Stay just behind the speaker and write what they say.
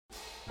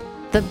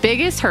The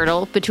biggest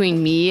hurdle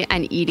between me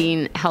and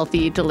eating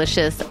healthy,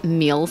 delicious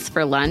meals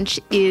for lunch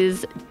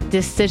is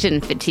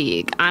decision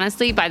fatigue.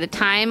 Honestly, by the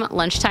time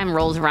lunchtime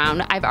rolls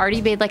around, I've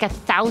already made like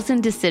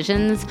 1,000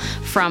 decisions,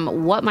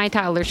 from what my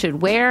toddler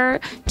should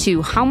wear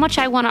to how much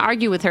I want to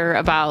argue with her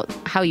about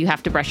how you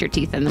have to brush your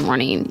teeth in the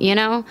morning, you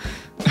know?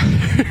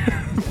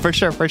 For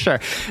sure.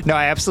 No,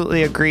 I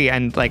absolutely agree.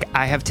 And like,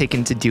 I have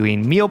taken to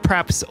doing meal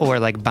preps or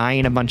like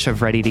buying a bunch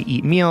of ready to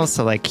eat meals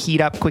to like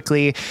heat up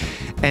quickly.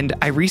 And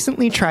I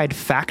recently tried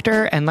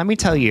Factor. And let me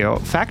tell you,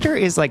 Factor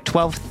is like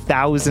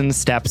 12,000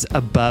 steps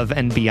above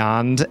and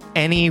beyond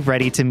any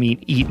ready to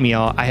eat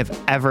meal I have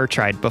ever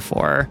tried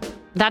before.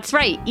 That's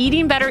right.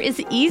 Eating better is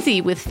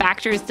easy with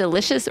Factor's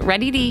delicious,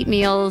 ready-to-eat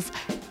meals.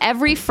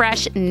 Every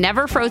fresh,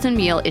 never frozen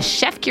meal is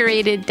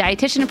chef-curated,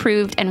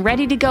 dietitian-approved, and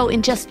ready to go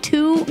in just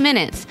 2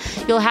 minutes.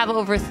 You'll have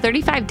over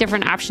 35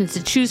 different options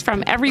to choose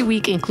from every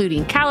week,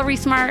 including Calorie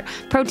Smart,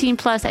 Protein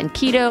Plus, and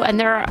Keto. And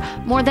there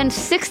are more than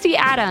 60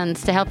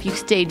 add-ons to help you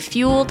stay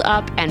fueled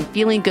up and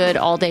feeling good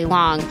all day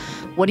long.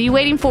 What are you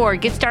waiting for?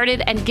 Get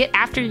started and get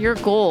after your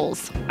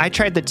goals. I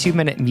tried the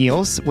 2-minute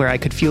meals where I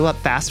could fuel up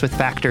fast with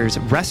Factor's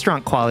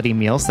restaurant quality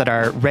meals that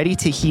are ready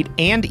to heat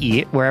and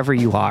eat wherever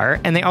you are.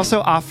 And they also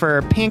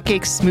offer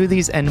pancakes,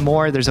 smoothies, and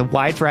more. There's a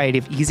wide variety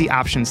of easy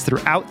options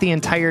throughout the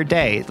entire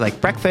day,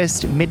 like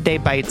breakfast, midday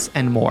bites,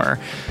 and more.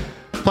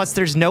 Plus,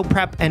 there's no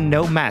prep and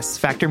no mess.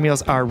 Factor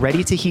meals are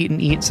ready to heat and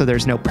eat, so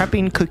there's no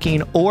prepping,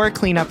 cooking, or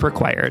cleanup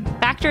required.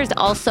 Factor is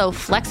also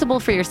flexible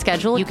for your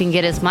schedule. You can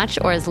get as much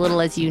or as little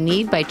as you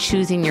need by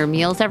choosing your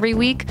meals every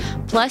week.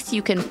 Plus,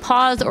 you can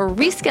pause or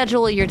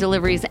reschedule your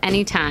deliveries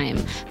anytime.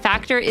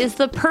 Factor is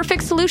the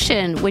perfect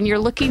solution when you're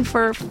looking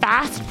for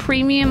fast,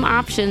 premium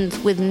options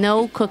with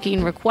no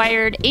cooking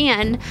required,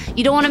 and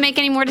you don't want to make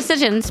any more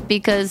decisions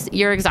because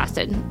you're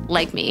exhausted,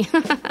 like me.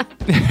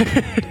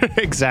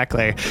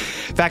 Exactly.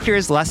 Factor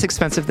is less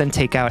expensive than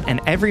takeout, and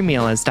every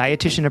meal is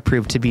dietitian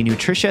approved to be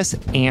nutritious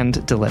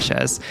and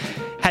delicious.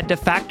 Head to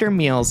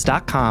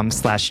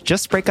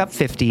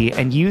factormeals.com/justbreakup50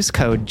 and use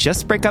code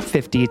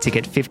justbreakup50 to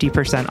get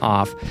 50%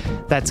 off.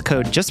 That's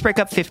code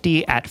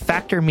justbreakup50 at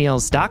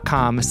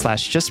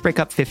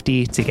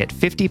factormeals.com/justbreakup50 to get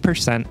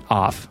 50%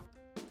 off.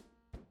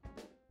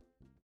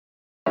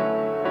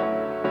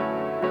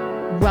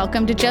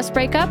 Welcome to Just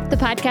Break Up, the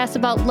podcast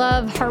about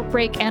love,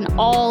 heartbreak, and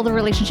all the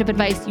relationship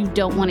advice you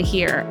don't want to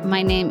hear.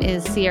 My name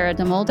is Sierra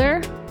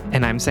DeMolder.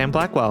 And I'm Sam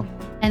Blackwell.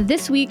 And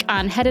this week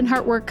on Head and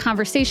Heart Work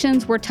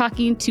Conversations, we're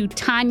talking to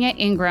Tonya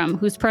Ingram,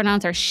 whose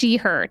pronouns are she,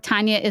 her.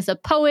 Tonya is a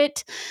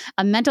poet,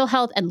 a mental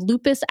health and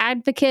lupus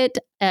advocate,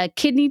 a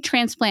kidney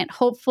transplant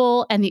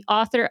hopeful, and the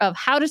author of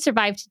How to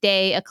Survive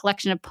Today, a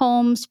collection of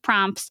poems,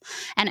 prompts,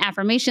 and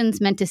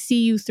affirmations meant to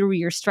see you through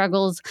your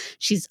struggles.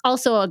 She's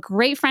also a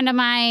great friend of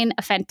mine,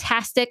 a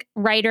fantastic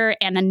writer,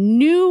 and a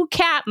new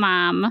cat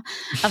mom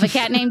of a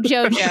cat named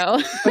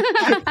Jojo.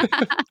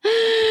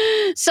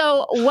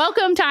 So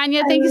welcome,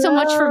 Tonya. Thank you so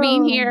much for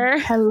being here.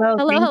 Hello.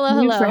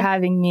 Thank you for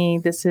having me.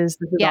 This is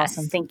Yes.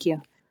 awesome. Thank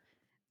you.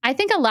 I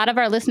think a lot of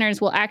our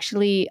listeners will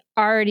actually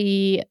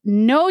already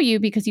know you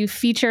because you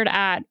featured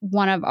at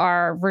one of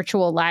our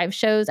virtual live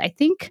shows, I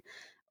think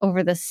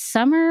over the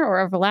summer or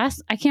over I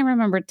can't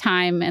remember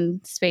time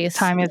and space.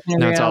 Time isn't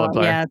real. It's all a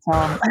blur. Yeah, it's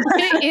all.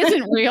 It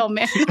isn't real,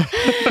 man.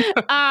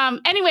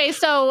 Anyway,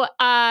 so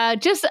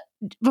just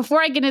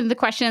before I get into the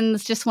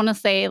questions, just want to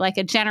say like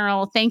a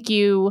general thank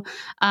you.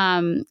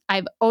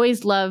 I've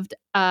always loved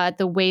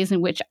the ways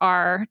in which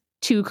our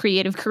two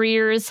creative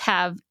careers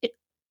have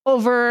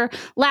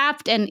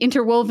overlapped and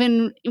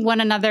interwoven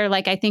one another.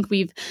 Like I think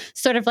we've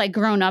sort of like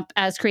grown up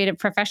as creative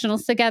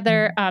professionals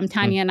together.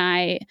 Tonya and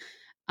I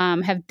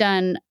have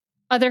done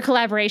other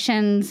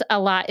collaborations a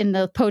lot in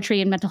the poetry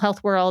and mental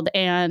health world,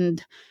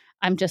 and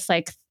I'm just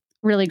like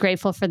really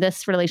grateful for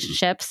this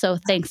relationship. So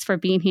thanks for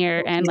being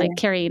here and like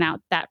carrying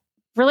out that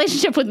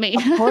relationship with me.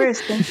 Of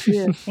course. Thank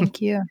you.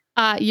 Thank you.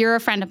 You're a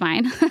friend of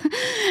mine.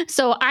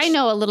 So I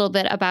know a little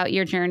bit about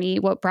your journey,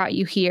 what brought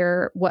you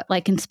here, what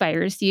like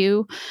inspires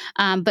you.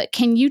 But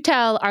can you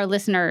tell our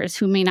listeners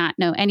who may not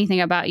know anything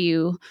about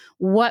you,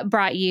 what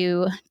brought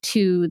you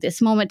to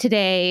this moment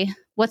today?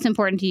 What's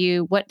important to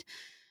you? What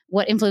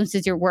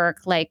influences your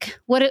work? Like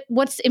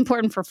what's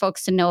important for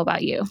folks to know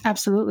about you?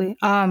 Absolutely.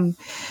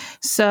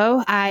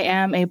 So I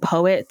am a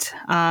poet,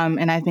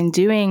 and I've been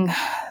doing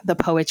the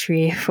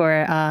poetry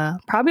for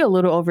probably a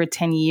little over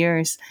 10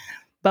 years.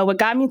 But what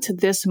got me to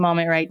this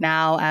moment right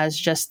now as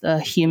just a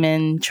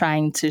human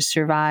trying to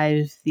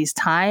survive these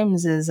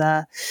times is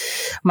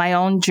my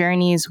own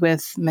journeys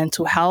with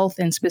mental health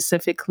and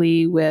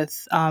specifically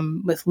with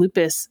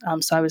lupus.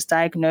 So I was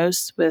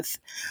diagnosed with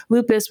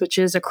lupus, which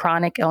is a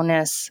chronic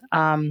illness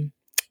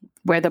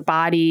where the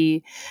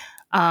body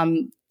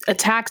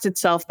attacks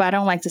itself, but I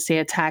don't like to say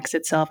attacks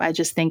itself. I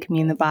just think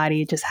me and the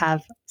body just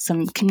have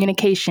some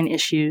communication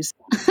issues.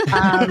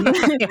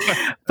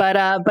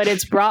 But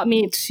it's brought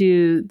me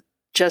to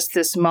just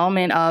this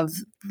moment of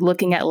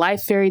looking at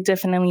life very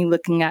differently,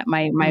 looking at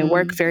my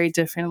work very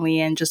differently,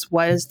 and just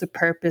what is the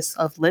purpose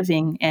of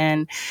living.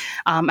 And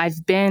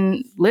I've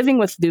been living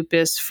with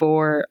lupus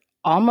for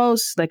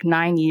almost like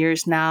 9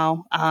 years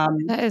now.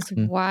 That is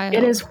Mm. wild.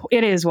 It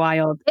is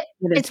wild.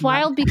 It is It's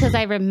wild because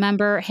I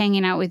remember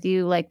hanging out with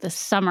you like the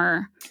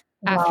summer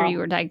after Wow. you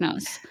were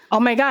diagnosed. Oh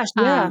my gosh.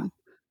 Yeah.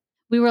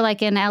 We were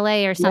like in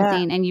LA or Yeah.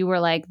 something, and you were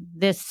like,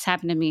 "This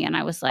happened to me," and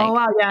I was Oh like,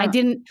 wow. I Yeah.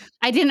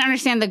 didn't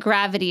understand the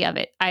gravity of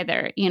it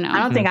either. I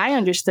don't think I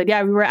understood.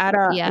 Yeah, we were at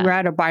Yeah.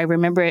 a bar. I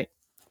remember it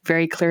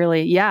very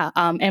clearly. Yeah.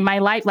 And my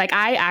life, like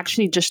I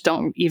actually just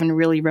don't even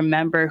really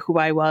remember who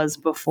I was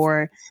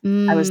before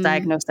I was Mm,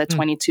 diagnosed at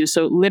 22.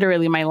 So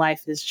literally my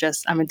life is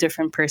just, I'm a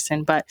different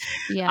person. But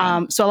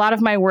yeah. so a lot of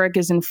my work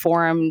is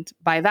informed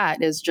by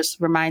that, is just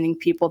reminding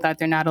people that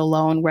they're not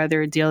alone, whether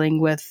they're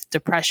dealing with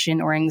depression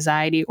or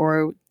anxiety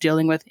or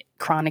dealing with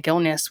chronic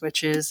illness,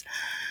 which is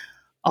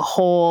a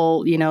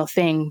whole,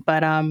 thing.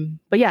 But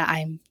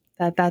yeah,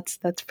 that's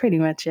pretty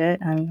much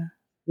it. I'm a Yeah.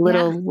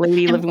 little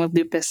lady And living with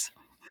lupus.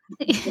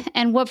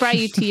 and what brought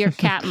you to your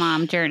cat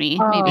mom journey?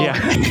 Maybe.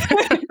 Yeah.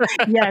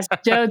 Yes,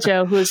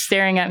 Jojo, who is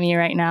staring at me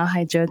right now.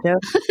 Hi, Jojo.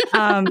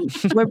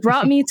 What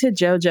brought me to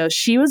Jojo?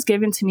 She was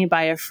given to me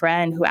by a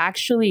friend who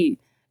actually,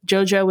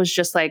 Jojo was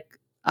just like,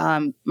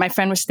 my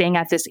friend was staying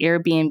at this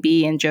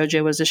Airbnb and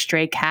Jojo was a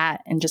stray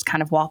cat and just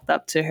kind of walked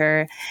up to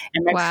her.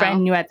 And my Wow.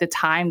 friend knew at the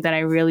time that I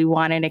really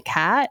wanted a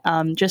cat,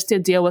 just to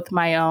deal with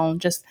my own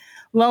just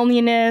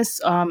loneliness,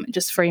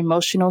 just for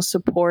emotional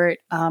support.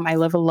 I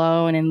live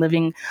alone, and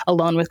living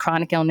alone with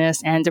chronic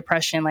illness and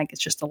depression, like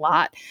it's just a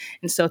lot.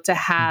 And so to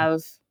have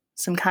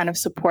some kind of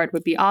support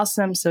would be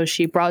awesome. So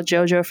she brought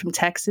Jojo from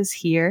Texas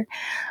here.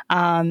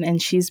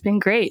 And she's been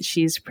great.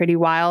 She's pretty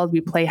wild.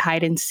 We play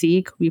hide and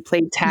seek. We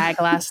played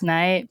tag last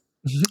night.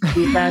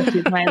 She's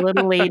my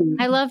little lady.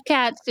 I love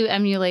cats who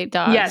emulate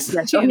dogs.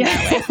 Yes. in Yeah.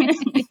 that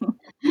way.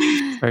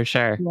 For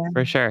sure. Yeah.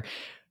 For sure.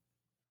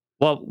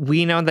 Well,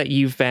 we know that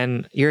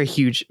you're a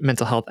huge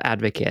mental health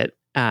advocate.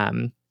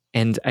 And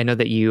I know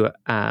that you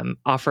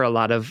offer a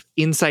lot of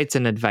insights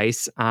and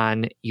advice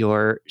on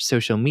your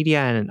social media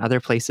and in other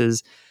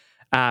places.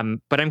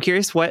 But I'm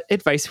curious, what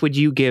advice would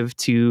you give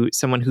to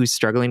someone who's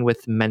struggling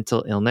with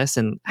mental illness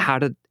and how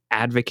to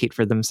advocate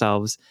for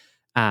themselves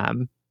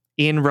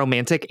in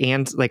romantic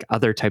and like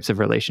other types of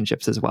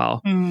relationships as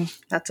well?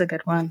 That's a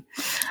good one.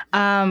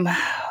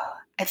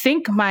 I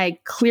think my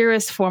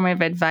clearest form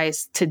of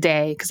advice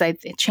today, because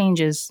it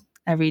changes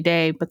every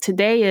day, but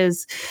today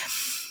is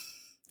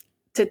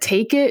to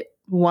take it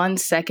 1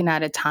 second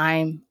at a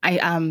time.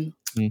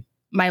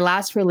 My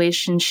last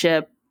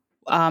relationship,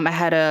 I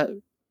had a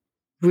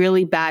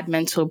really bad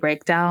mental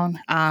breakdown,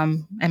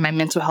 and my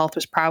mental health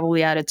was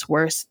probably at its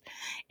worst,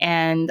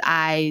 and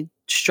I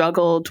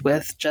struggled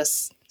with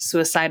just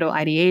suicidal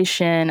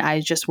ideation. I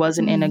just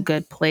wasn't in a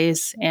good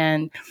place,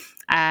 and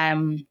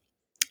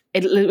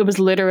it was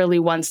literally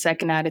 1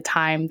 second at a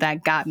time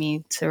that got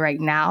me to right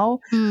now.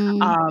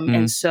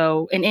 And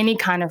so in any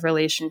kind of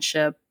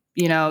relationship,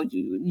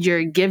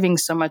 you're giving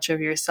so much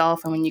of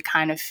yourself. And when you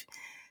kind of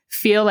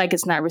feel like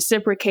it's not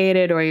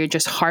reciprocated or you're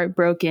just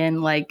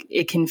heartbroken, like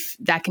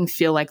that can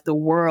feel like the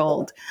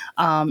world.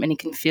 And it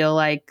can feel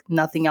like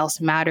nothing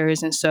else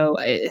matters. And so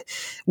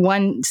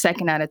 1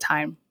 second at a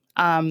time.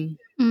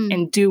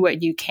 And do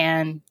what you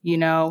can,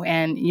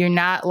 and you're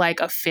not like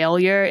a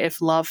failure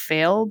if love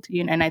failed.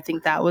 And I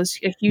think that was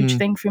a huge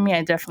thing for me.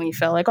 I definitely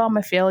felt like, oh, I'm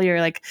a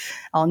failure. Like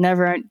I'll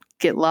never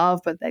get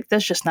love, but like,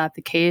 that's just not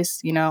the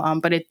case,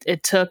 but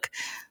it took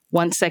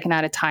 1 second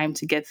at a time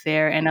to get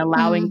there, and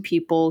allowing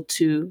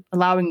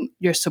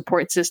your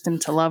support system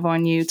to love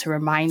on you, to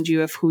remind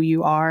you of who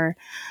you are.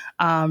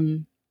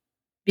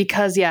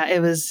 Because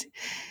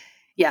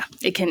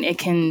it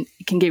can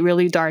get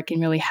really dark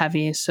and really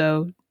heavy.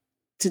 So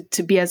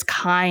to be as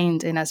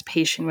kind and as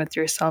patient with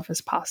yourself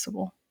as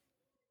possible.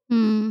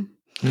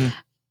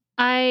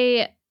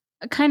 I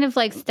kind of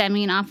like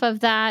stemming off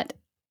of that,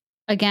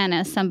 again,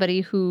 as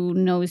somebody who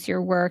knows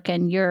your work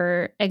and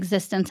your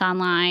existence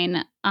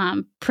online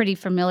pretty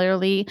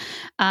familiarly,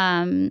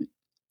 I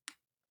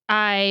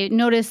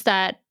noticed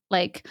that,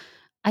 like,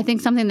 I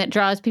think something that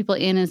draws people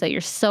in is that you're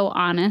so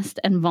honest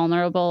and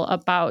vulnerable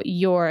about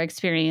your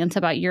experience,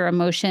 about your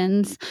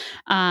emotions.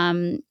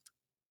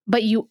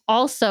 But you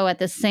also, at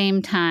the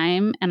same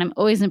time, and I'm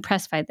always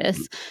impressed by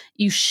this,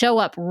 you show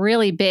up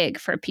really big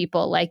for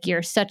people. Like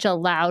you're such a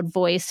loud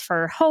voice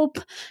for hope.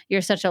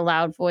 You're such a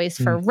loud voice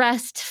for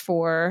rest,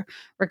 for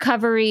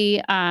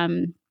recovery.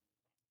 And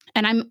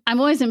I'm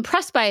always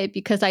impressed by it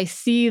because I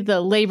see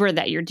the labor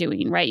that you're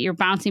doing, right? You're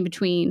bouncing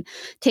between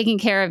taking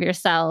care of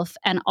yourself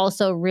and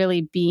also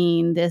really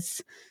being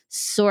this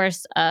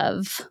source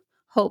of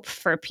hope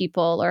for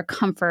people, or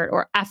comfort,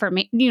 or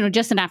affirmation,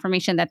 just an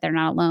affirmation that they're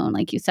not alone,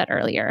 like you said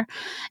earlier.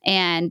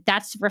 And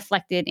that's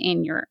reflected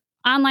in your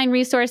online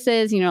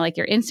resources, like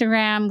your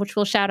Instagram, which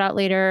we'll shout out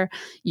later,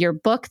 your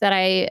book that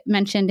I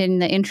mentioned in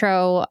the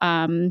intro.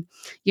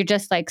 You're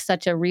just like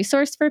such a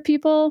resource for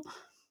people.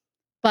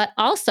 But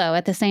also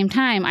at the same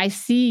time, I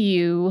see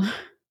you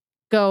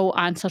go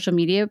on social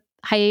media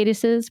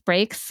hiatuses,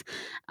 breaks.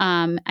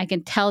 I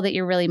can tell that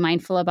you're really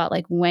mindful about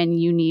like when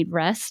you need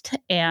rest.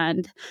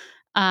 And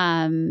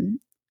I'm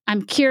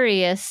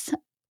curious,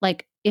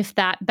 like, if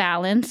that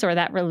balance or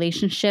that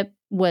relationship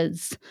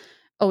was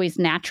always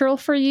natural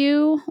for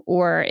you,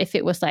 or if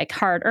it was like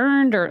hard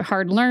earned or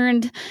hard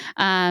learned,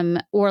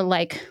 or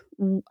like,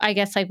 I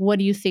guess, like, what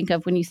do you think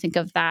of when you think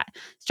of that,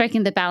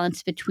 striking the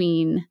balance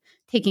between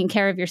taking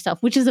care of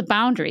yourself, which is a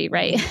boundary,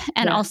 right?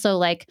 And also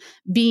like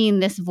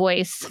being this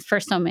voice for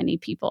so many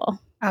people.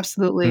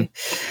 Absolutely.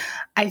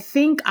 I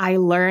think I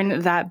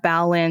learned that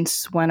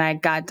balance when I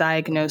got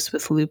diagnosed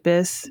with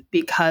lupus,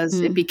 because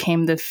it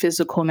became the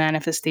physical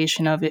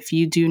manifestation of, if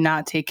you do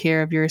not take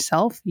care of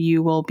yourself,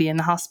 you will be in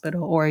the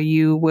hospital, or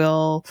you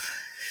will,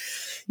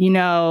 be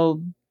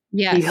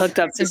hooked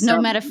up to There's no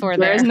metaphor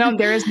there. There is no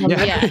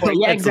metaphor.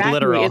 Yeah, It's exactly.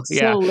 literal. It's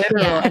so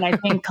literal. Yeah. And I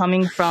think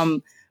coming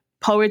from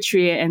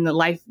poetry and the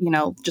life,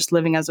 just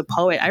living as a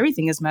poet,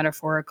 everything is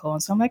metaphorical.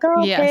 And so I'm like,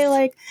 oh, okay,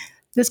 like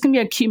this can be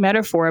a cute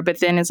metaphor, but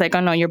then it's like,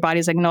 oh no, your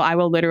body's like, no, I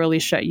will literally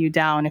shut you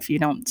down if you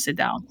don't sit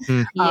down.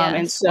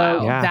 And so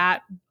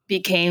that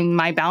became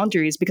my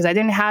boundaries, because I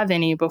didn't have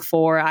any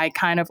before. I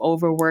kind of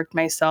overworked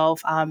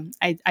myself.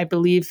 I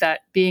believe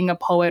that being a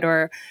poet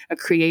or a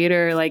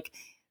creator, like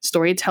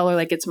storyteller,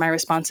 like it's my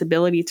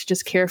responsibility to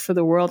just care for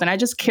the world. And I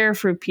just care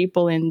for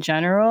people in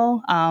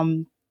general.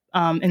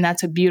 And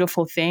that's a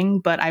beautiful thing,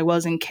 but I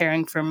wasn't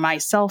caring for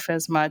myself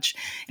as much,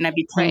 and I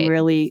became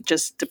really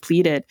just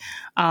depleted.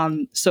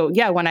 So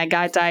yeah, when I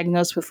got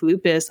diagnosed with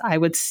lupus, I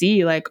would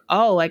see like,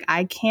 oh, like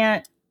I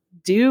can't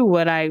do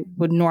what I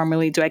would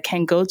normally do. I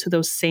can't go to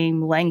those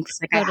same lengths.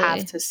 Like I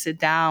have to sit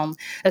down,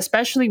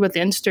 especially with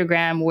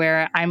Instagram,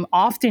 where I'm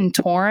often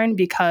torn,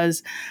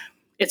 because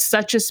it's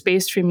such a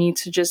space for me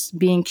to just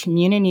be in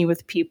community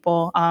with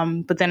people.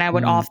 But then I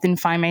would often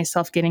find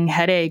myself getting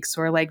headaches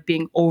or like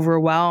being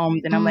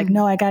overwhelmed. And I'm like,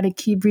 no, I got to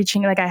keep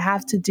reaching. Like I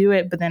have to do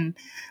it. But then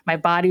my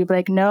body would be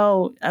like,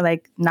 no,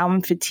 like now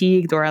I'm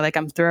fatigued, or like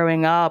I'm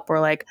throwing up, or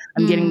like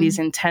I'm getting these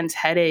intense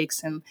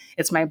headaches. And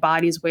it's my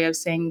body's way of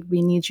saying,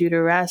 we need you to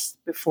rest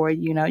before,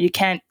 you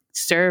can't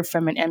serve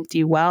from an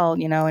empty well,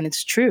 and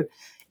it's true.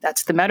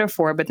 That's the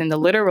metaphor, but then the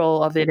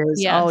literal of it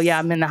is, oh yeah,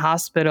 I'm in the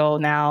hospital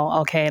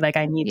now. Okay, like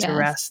I need to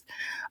rest.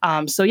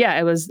 So yeah,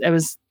 it was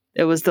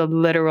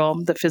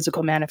the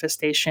physical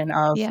manifestation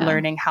of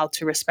learning how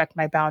to respect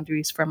my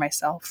boundaries for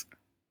myself.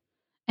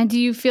 And do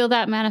you feel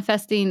that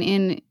manifesting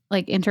in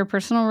like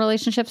interpersonal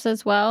relationships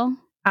as well?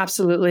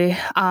 Absolutely.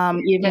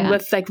 Even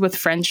with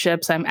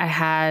friendships, I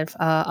have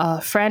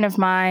a friend of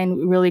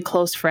mine, really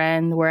close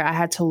friend, where I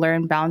had to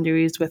learn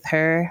boundaries with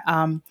her.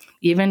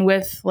 Even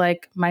with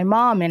like my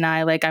mom and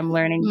I, like I'm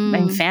learning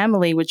my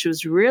family, which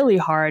was really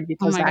hard,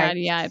 because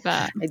I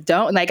bet. I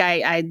don't like,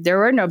 there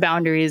were no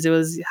boundaries. It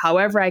was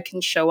however I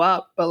can show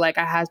up, but like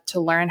I had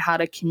to learn how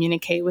to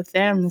communicate with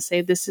them and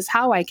say, this is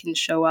how I can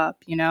show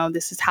up,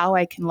 this is how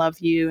I can love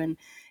you.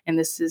 And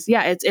this is,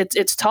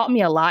 it's taught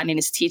me a lot, and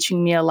it's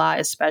teaching me a lot,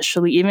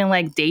 especially even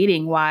like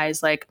dating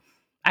wise. Like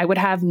I would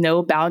have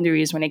no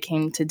boundaries when it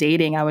came to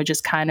dating. I would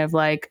just kind of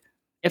like,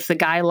 if the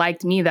guy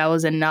liked me, that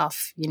was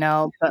enough,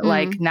 but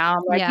like now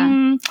I'm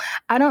like,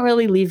 I don't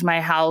really leave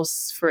my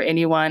house for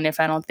anyone if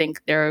I don't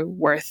think they're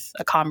worth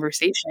a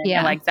conversation.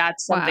 And like,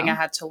 that's something I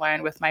had to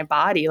learn with my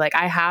body. Like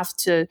I have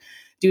to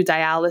do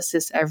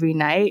dialysis every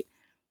night.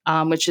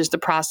 Which is the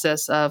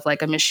process of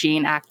like a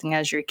machine acting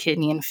as your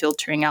kidney and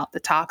filtering out the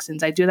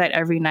toxins. I do that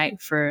every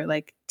night for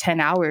like 10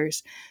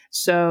 hours.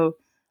 So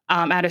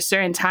at a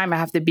certain time, I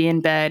have to be in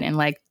bed and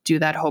like do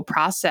that whole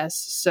process.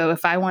 So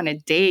if I want to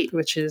date,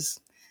 which is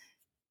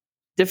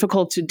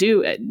difficult to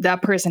do,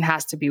 that person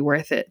has to be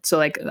worth it. So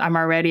like I'm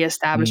already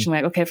establishing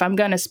like, okay, if I'm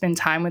going to spend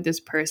time with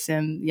this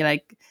person,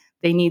 like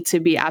they need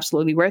to be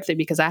absolutely worth it,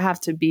 because I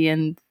have to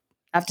do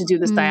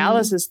this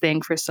dialysis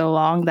thing for so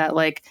long that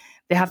like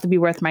they have to be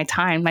worth my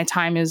time. My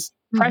time is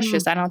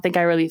precious. I don't think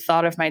I really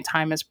thought of my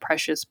time as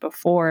precious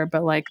before,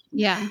 but like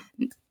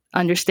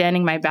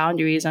understanding my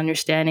boundaries,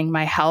 understanding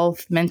my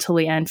health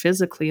mentally and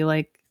physically,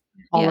 like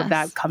all of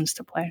that comes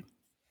to play.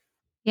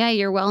 Yeah,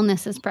 your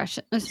wellness is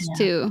precious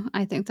too.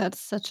 I think that's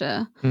such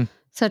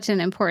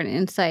an important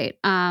insight.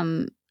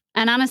 And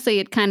honestly,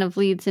 it kind of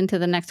leads into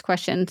the next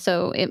question.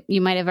 So you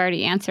might have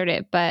already answered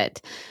it,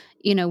 but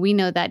we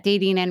know that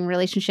dating and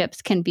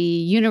relationships can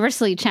be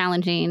universally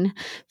challenging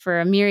for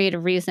a myriad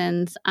of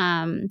reasons.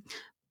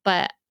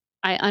 But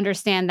I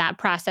understand that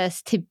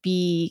process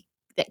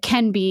that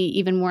can be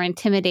even more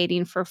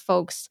intimidating for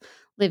folks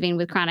living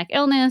with chronic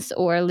illness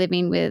or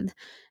living with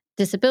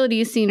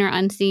disabilities, seen or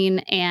unseen.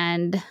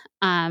 And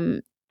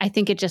I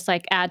think it just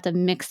like adds a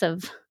mix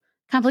of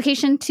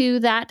complication to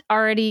that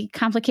already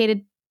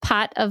complicated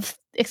pot of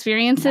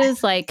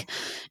experiences. Like,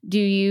 do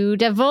you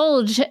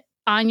divulge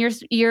on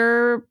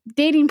your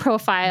dating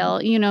profile?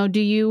 When do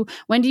you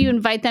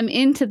invite them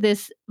into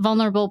this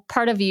vulnerable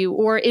part of you,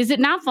 or is it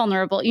not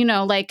vulnerable?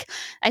 Like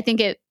I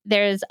think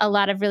there's a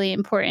lot of really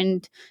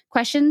important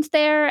questions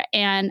there.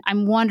 And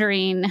I'm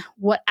wondering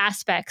what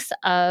aspects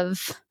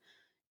of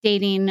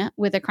dating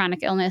with a chronic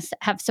illness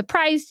have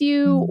surprised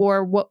you,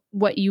 or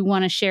what you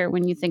want to share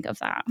when you think of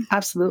that.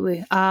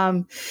 Absolutely.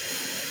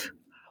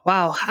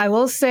 Wow. I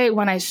will say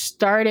when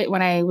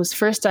I was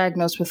first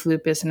diagnosed with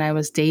lupus and I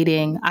was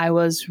dating, I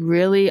was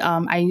really,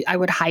 I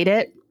would hide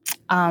it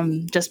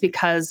just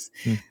because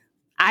Mm.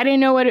 I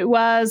didn't know what it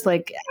was.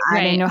 Like, I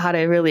didn't Right. know how to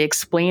really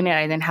explain it.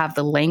 I didn't have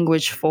the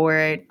language for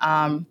it.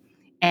 And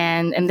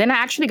then I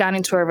actually got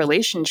into a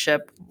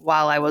relationship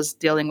while I was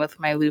dealing with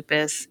my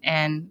lupus,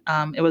 and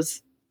it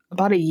was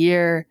about a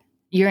year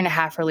and a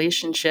half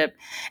relationship.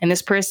 And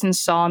this person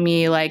saw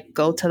me like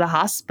go to the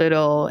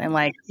hospital, and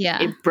like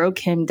Yeah. it broke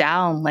him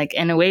down like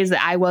in ways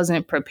that I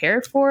wasn't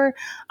prepared for.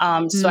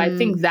 So I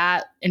think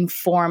that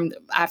informed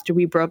after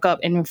we broke up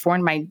and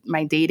informed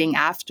my dating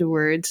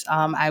afterwards.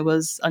 I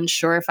was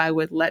unsure if I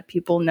would let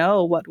people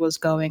know what was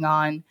going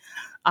on.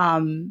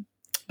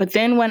 But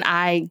then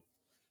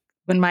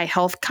when my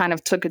health kind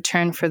of took a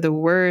turn for the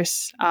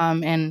worse,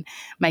 and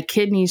my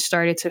kidneys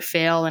started to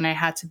fail and I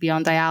had to be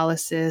on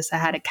dialysis, I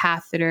had a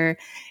catheter.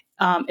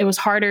 It was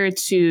harder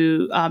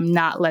to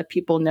not let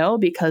people know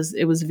because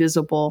it was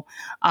visible.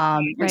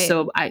 And Right.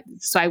 so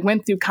I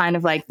went through kind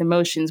of like the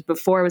motions.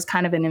 Before it was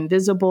kind of an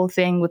invisible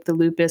thing with the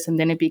lupus, and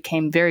then it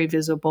became very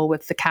visible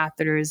with the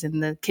catheters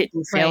and the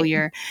kidney Right.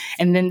 failure.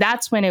 And then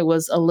that's when it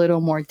was a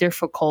little more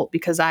difficult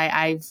because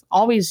I've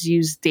always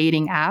used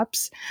dating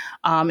apps.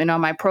 And on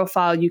my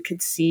profile, you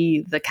could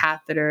see the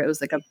catheter. It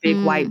was like a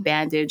big white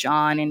bandage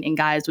on, and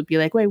guys would be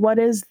like, wait, what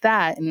is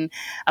that? And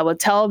I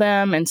would tell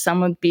them, and some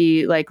would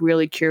be like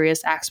really curious,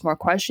 ask more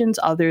questions.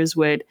 Others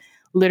would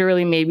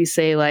literally maybe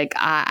say like,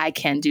 I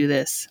can't do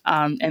this,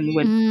 and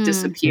would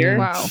disappear. Mm.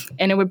 Wow.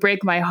 And it would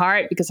break my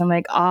heart because I'm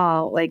like,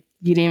 oh, like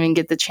you didn't even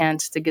get the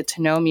chance to get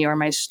to know me or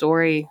my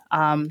story.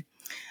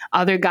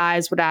 Other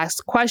guys would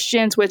ask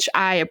questions, which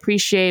I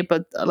appreciate,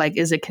 but like,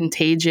 is it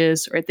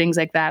contagious or things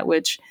like that,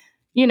 which,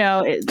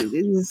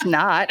 it's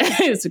not.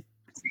 It's a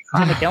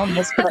chronic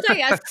illness, but It's like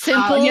a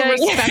simple, yeah,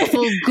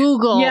 respectful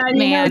Google,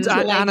 man.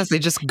 Honestly,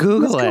 just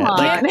Google come it.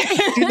 on.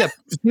 Like,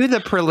 do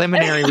the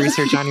preliminary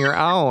research on your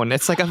own.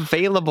 It's like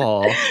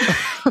available.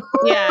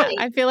 Yeah,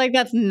 I feel like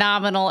that's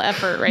nominal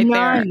effort right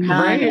there. None.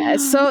 Right?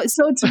 So it's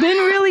been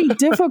really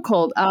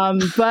difficult.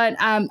 But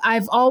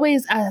I've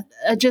always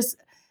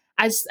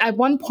at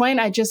one point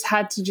I just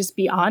had to just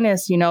be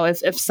honest.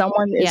 If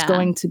someone is Yeah.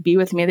 going to be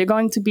with me, they're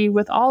going to be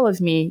with all of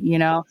me.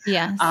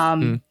 Yes.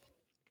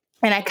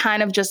 And I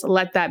kind of just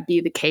let that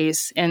be the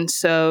case. And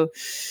so,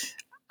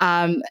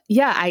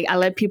 I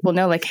let people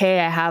know like, hey,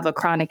 I have a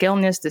chronic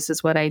illness. This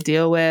is what I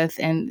deal with.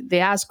 And they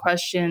ask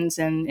questions.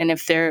 And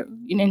if they're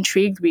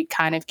intrigued, we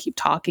kind of keep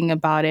talking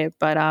about it.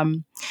 But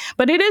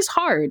it is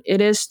hard.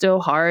 It is still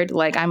hard.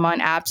 Like I'm on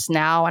apps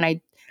now,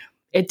 and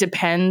it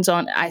depends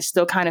on, I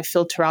still kind of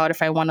filter out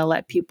if I want to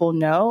let people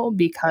know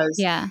because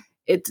Yeah.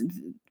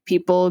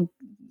 people,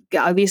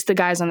 at least the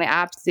guys on the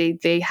apps,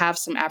 they have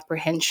some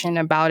apprehension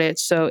about it.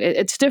 So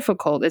it's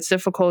difficult. It's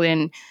difficult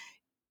in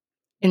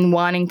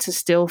wanting to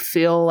still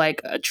feel like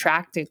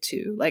attracted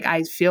to. Like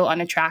I feel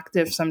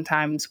unattractive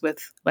sometimes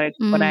with like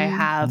what I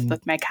have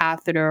with my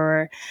catheter,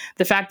 or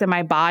the fact that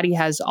my body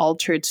has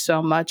altered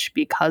so much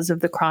because of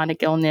the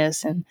chronic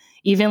illness. And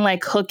even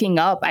like hooking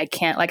up, I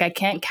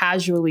can't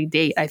casually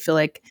date. I feel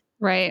like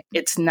Right.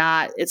 it's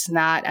not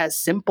as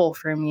simple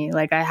for me.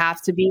 Like I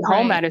have to be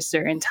home Right. at a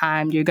certain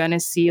time. You're going to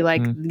see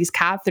like these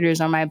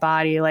catheters on my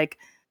body. Like,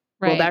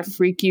 will Right. that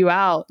freak you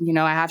out?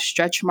 I have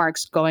stretch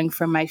marks going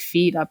from my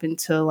feet up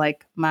into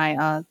like my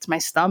to my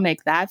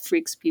stomach. That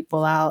freaks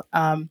people out.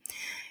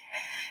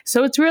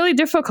 So it's really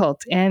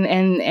difficult,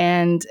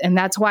 and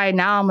that's why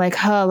now I'm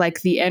like,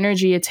 like the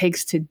energy it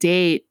takes to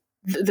date.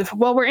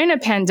 Well, we're in a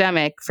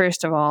pandemic,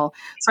 first of all,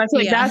 so I feel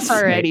like that's Yes.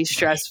 already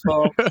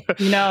stressful.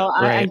 I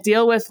Right.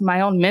 deal with my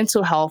own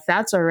mental health.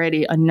 That's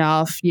already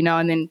enough.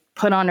 And then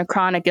put on a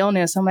chronic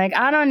illness. I'm like,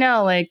 I don't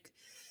know, like,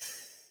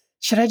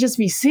 should I just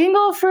be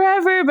single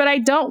forever? But I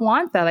don't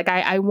want that. Like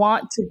I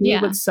want to be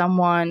Yeah. with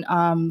someone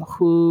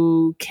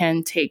who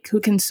can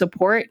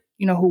support,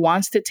 who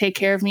wants to take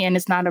care of me, and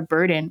it's not a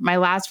burden. My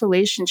last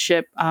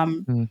relationship,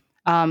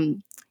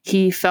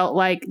 he felt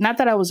like, not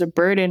that I was a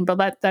burden,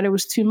 but that it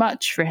was too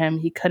much for him.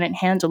 He couldn't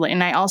handle it.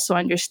 And I also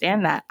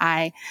understand that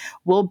I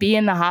will be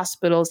in the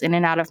hospitals in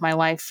and out of my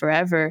life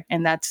forever.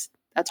 And that's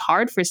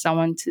hard for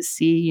someone to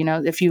see,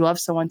 if you love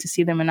someone, to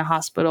see them in a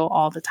hospital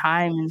all the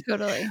time. And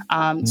Totally.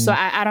 so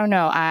I don't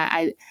know.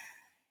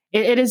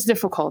 It is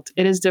difficult.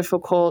 It is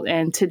difficult.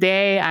 And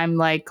today I'm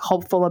like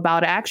hopeful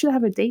about it. I actually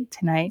have a date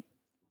tonight.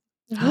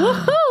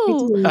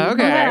 Woohoo!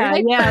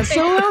 Okay. Yeah.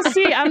 So we'll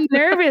see. I'm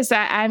nervous.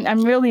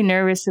 I'm really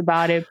nervous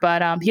about it.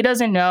 But he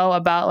doesn't know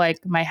about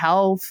like my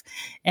health,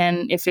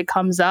 and if it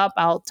comes up,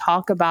 I'll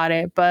talk about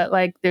it. But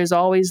like, there's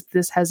always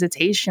this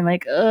hesitation.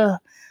 Like,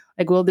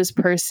 like will this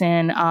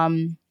person?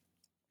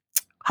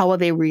 How will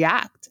they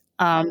react?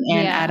 And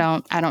Yeah.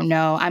 I don't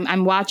know.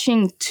 I'm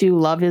watching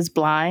Love Is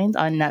Blind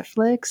on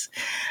Netflix.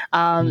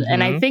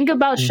 And I think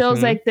about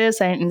shows like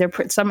this, and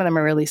some of them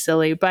are really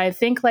silly, but I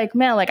think like,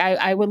 man, like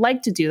I would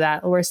like to do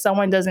that, where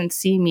someone doesn't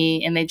see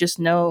me and they just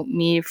know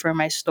me for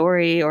my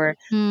story, or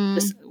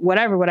just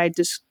whatever, what I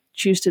just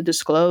choose to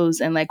disclose.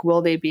 And like,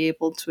 will they be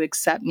able to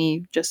accept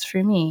me just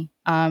for me?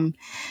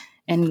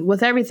 and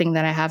with everything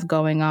that I have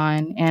going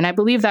on. And I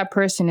believe that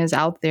person is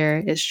out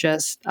there. It's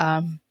just,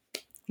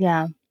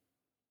 yeah,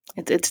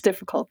 it's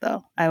difficult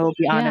though. I will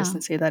be honest Yeah.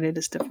 and say that it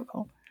is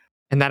difficult.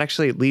 And that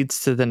actually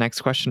leads to the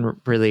next question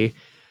really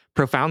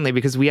profoundly,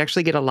 because we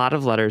actually get a lot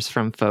of letters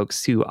from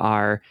folks who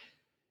are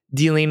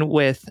dealing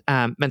with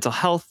mental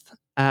health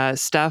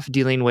stuff,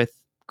 dealing with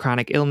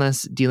chronic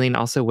illness, dealing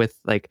also with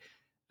like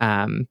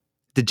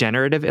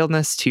degenerative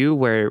illness too,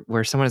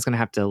 where someone is going to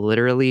have to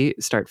literally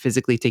start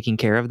physically taking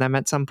care of them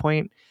at some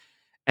point.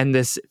 And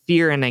this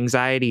fear and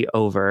anxiety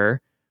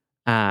over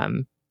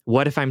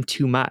what if I'm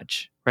too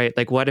much, right?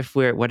 Like what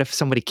if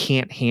somebody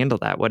can't handle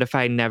that? What if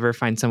I never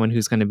find someone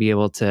who's going to be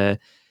able to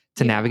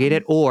navigate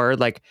it? Or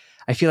like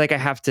I feel like I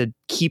have to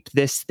keep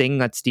this thing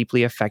that's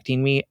deeply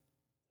affecting me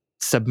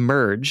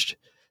submerged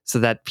so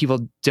that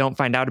people don't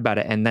find out about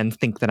it and then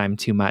think that I'm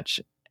too much.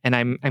 And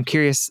I'm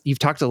curious, you've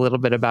talked a little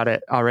bit about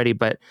it already,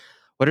 but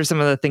what are some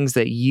of the things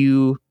that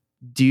you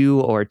do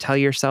or tell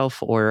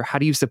yourself, or how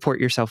do you support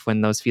yourself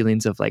when those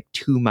feelings of like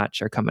too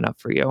much are coming up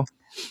for you?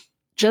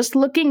 Just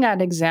looking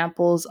at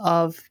examples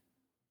of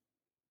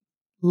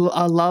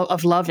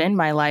love in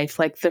my life,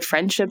 like the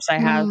friendships I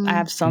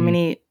have so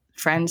many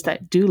friends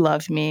that do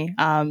love me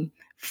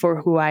for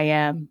who I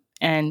am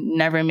and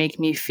never make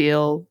me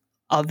feel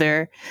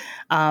other.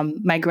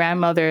 My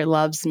grandmother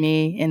loves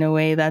me in a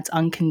way that's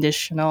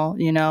unconditional,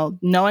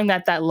 knowing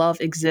that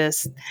love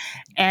exists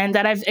and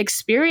that I've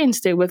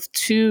experienced it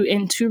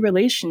in two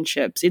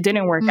relationships. It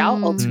didn't work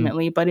out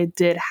ultimately, but it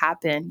did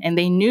happen. And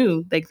they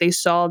knew, like they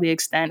saw the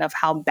extent of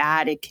how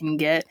bad it can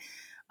get.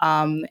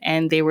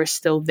 And they were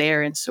still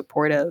there and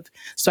supportive.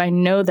 So I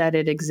know that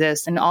it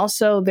exists. And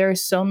also, there are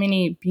so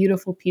many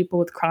beautiful people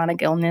with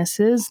chronic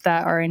illnesses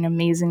that are in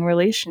amazing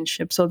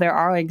relationships. So there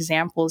are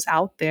examples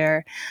out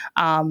there.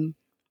 And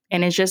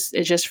it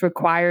just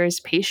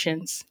requires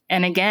patience.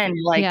 And again,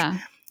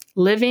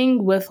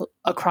 living with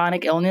a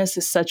chronic illness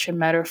is such a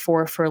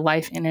metaphor for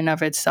life in and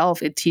of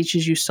itself. It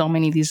teaches you so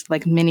many of these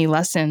like mini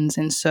lessons.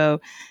 And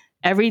so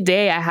every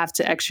day I have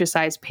to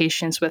exercise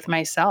patience with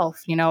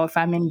myself. If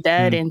I'm in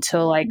bed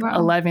until like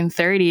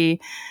 11:30,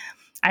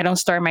 I don't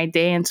start my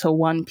day until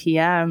 1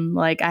 p.m.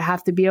 Like I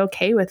have to be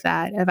okay with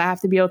that. If I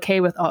have to be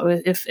okay with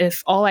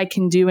if all I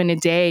can do in a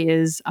day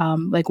is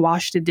like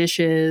wash the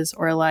dishes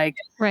or like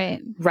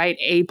write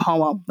a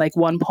poem, like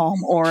one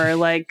poem, or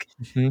like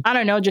I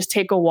don't know, just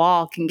take a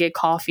walk and get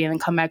coffee and then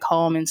come back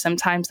home. And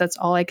sometimes that's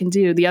all I can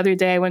do. The other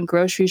day I went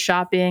grocery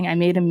shopping, I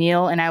made a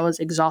meal and I was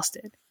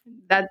exhausted.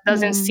 That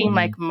doesn't seem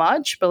like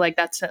much, but like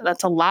that's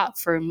a lot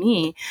for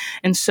me.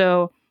 And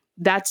so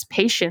that's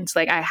patience.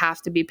 Like I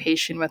have to be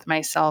patient with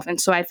myself. And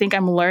so I think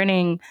I'm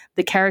learning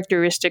the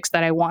characteristics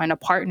that I want in a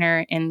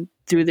partner and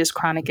through this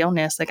chronic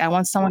illness. Like I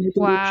want someone who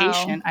can be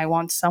patient. I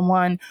want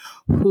someone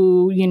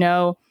who,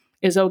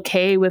 is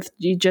okay with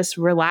you just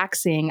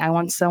relaxing. I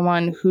want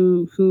someone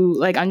who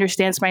like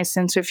understands my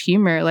sense of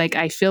humor. Like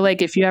I feel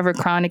like if you have a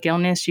chronic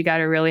illness, you got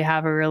to really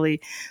have a really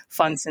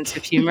fun sense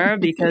of humor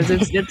because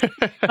it's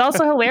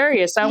also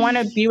hilarious. I want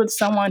to be with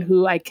someone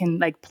who I can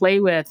like play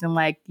with and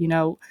like,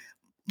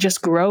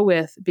 just grow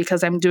with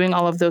because I'm doing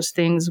all of those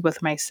things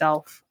with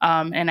myself.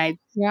 And I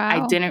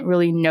didn't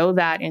really know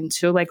that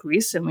until like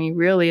recently,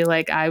 really.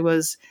 Like I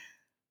was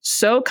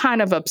so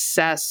kind of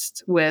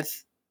obsessed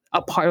with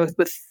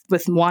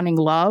with wanting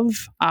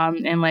love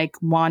and like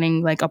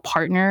wanting like a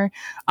partner.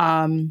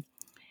 And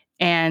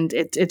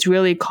it's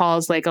really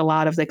caused like a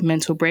lot of like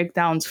mental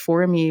breakdowns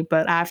for me.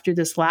 But after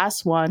this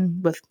last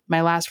one with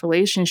my last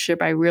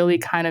relationship, I really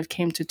kind of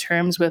came to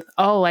terms with,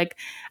 like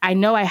I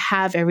know I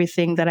have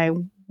everything that I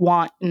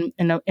want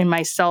in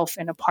myself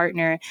and a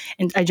partner.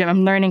 And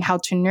I'm learning how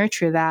to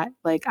nurture that.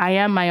 Like I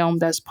am my own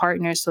best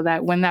partner so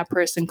that when that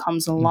person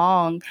comes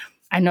along,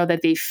 I know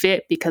that they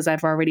fit because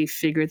I've already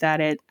figured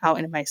that out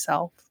in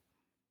myself.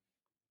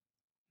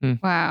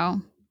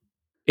 Wow.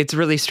 It's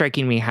really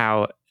striking me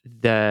how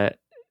the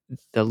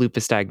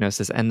lupus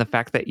diagnosis and the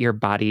fact that your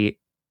body,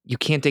 you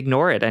can't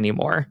ignore it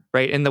anymore,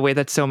 right? In the way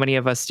that so many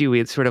of us do,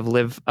 we sort of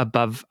live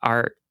above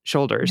our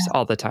shoulders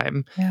all the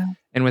time. Yeah.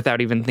 And without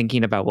even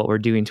thinking about what we're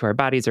doing to our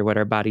bodies or what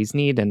our bodies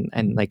need.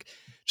 And like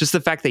just the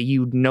fact that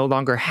you no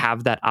longer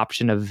have that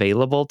option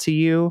available to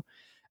you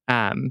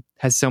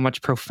has so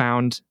much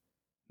profound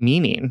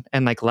meaning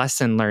and like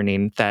lesson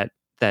learning that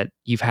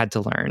you've had to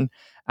learn.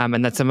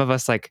 And that some of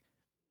us like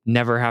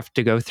never have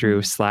to go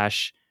through /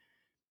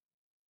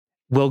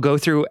 will go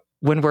through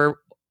when we're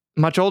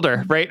much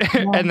older, right?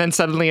 And then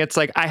suddenly it's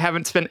like, I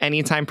haven't spent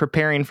any time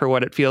preparing for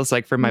what it feels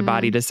like for my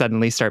body to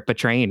suddenly start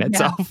betraying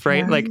itself,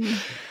 right? Like,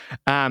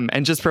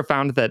 and just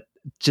profound that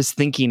just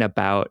thinking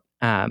about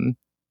how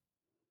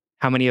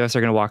many of us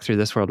are going to walk through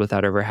this world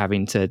without ever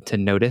having to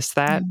notice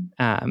that.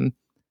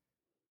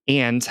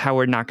 And how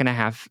we're not going to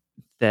have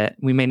that,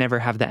 we may never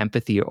have the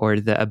empathy or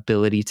the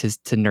ability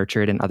to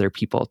nurture it in other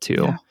people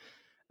too.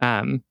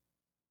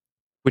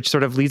 Which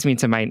sort of leads me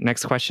to my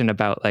next question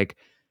about like,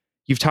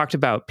 you've talked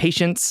about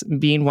patience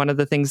being one of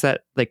the things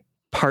that like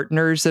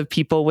partners of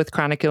people with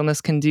chronic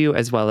illness can do,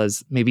 as well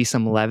as maybe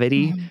some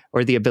levity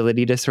or the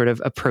ability to sort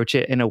of approach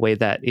it in a way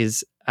that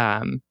is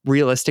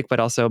realistic, but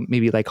also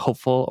maybe like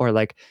hopeful or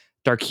like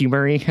dark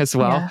humory as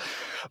well. Yeah.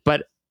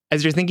 But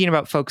as you're thinking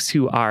about folks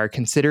who are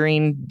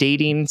considering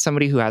dating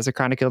somebody who has a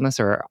chronic illness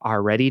or are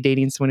already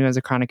dating someone who has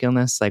a chronic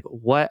illness, like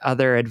what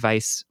other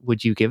advice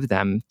would you give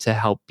them to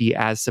help be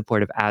as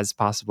supportive as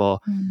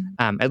possible?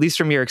 At least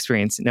from your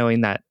experience,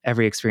 knowing that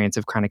every experience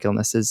of chronic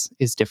illness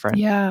is different.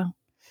 Yeah.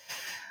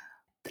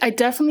 I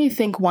definitely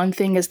think one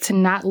thing is to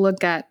not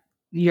look at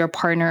your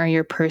partner or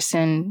your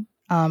person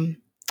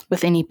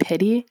with any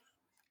pity.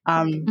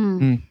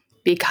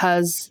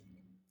 Because,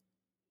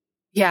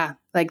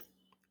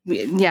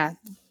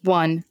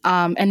 one.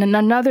 And then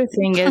another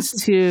thing is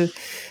to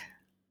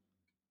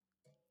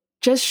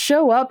just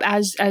show up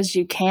as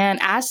you can.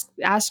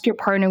 Ask your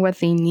partner what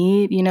they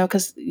need,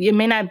 because it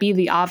may not be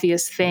the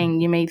obvious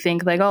thing. You may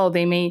think like, oh,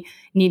 they may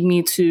need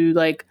me to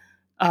like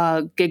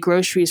get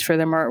groceries for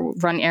them or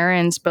run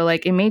errands, but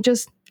like I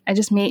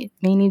just may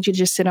need you to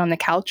just sit on the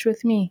couch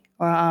with me,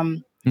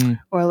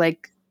 or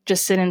like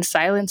just sit in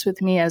silence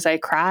with me as I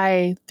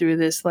cry through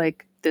this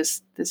like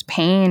this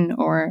pain,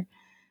 or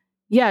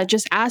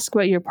just ask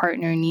what your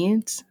partner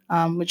needs,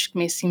 which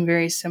may seem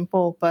very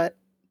simple, but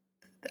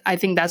I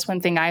think that's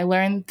one thing I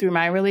learned through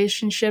my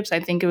relationships. I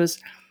think it was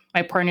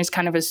my partners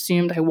kind of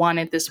assumed I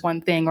wanted this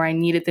one thing, or I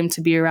needed them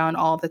to be around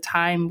all the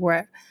time,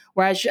 where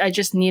I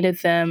just needed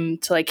them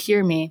to like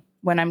hear me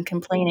when I'm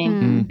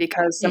complaining,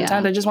 because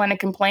sometimes I just want to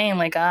complain,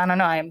 like, I don't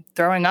know, I'm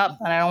throwing up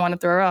and I don't want to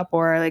throw up,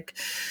 or like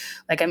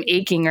I'm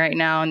aching right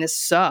now and this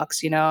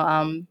sucks,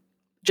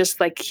 just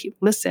like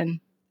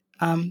listen.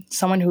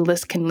 Someone who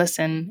can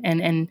listen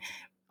and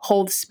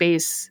hold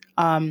space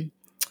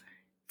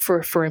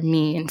for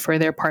me and for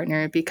their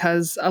partner,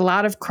 because a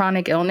lot of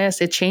chronic illness,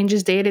 it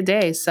changes day to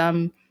day.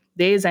 Some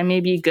days I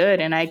may be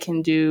good and I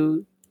can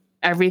do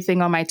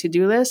everything on my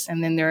to-do list,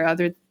 and then there are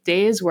other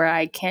days where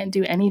I can't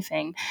do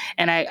anything,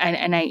 and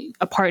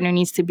a partner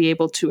needs to be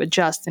able to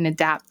adjust and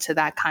adapt to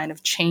that kind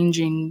of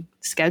changing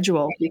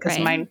schedule, because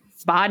my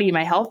body,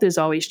 my health is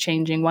always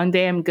changing. One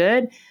day I'm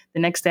good, the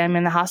next day I'm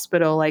in the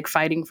hospital, like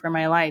fighting for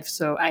my life.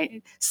 So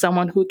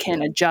someone who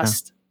can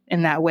adjust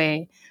in that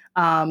way,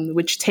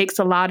 which takes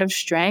a lot of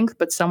strength,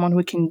 but someone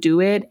who can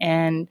do it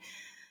and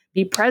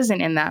be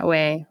present in that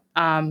way.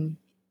 And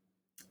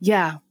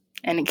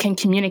it can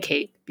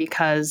communicate,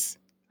 because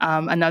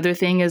another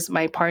thing is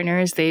my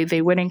partners,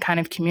 they wouldn't kind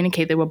of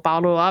communicate. They would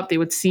bottle up. They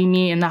would see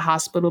me in the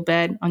hospital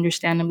bed,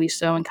 understandably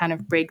so, and kind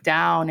of break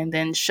down and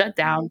then shut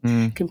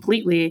down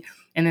completely.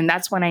 And then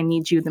that's when I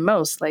need you the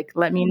most. Like,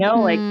 let me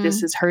know, like,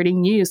 this is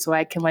hurting you, so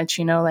I can let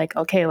you know, like,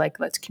 okay, like,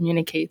 let's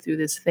communicate through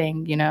this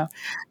thing, Sure.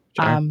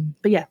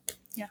 But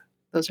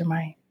those are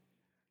my.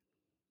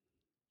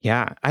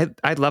 Yeah.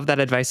 I love that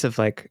advice of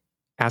like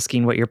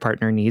asking what your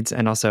partner needs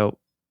and also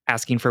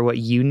asking for what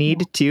you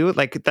need too.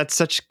 Like, that's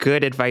such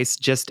good advice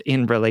just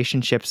in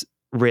relationships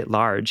writ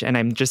large. And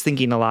I'm just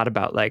thinking a lot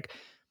about like,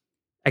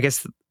 I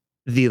guess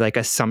the like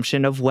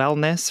assumption of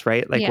wellness,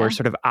 right? Like we're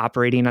sort of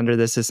operating under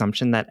this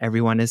assumption that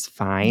everyone is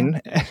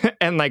fine.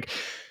 And like,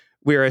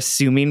 we're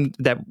assuming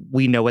that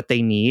we know what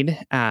they need.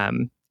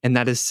 And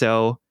that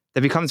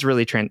becomes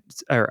really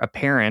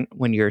apparent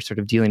when you're sort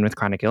of dealing with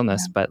chronic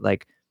illness. But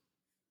like,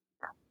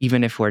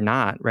 even if we're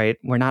not, right?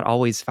 We're not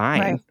always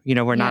fine.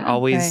 We're not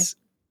always,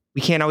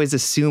 we can't always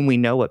assume we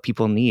know what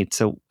people need.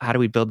 So how do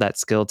we build that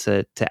skill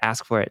to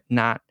ask for it?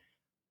 Not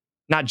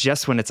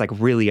just when it's like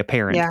really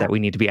apparent that we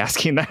need to be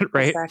asking that,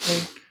 right?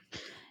 Exactly.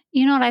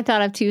 You know what I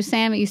thought of too,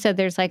 Sam? You said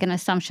there's like an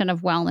assumption of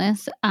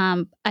wellness.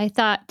 I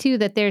thought too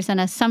that there's an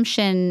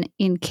assumption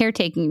in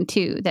caretaking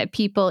too, that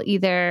people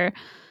either,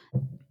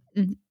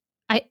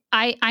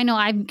 I know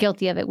I'm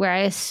guilty of it, where I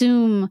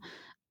assume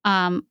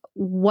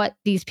what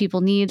these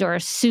people need, or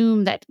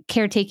assume that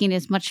caretaking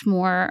is much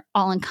more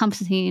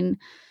all-encompassing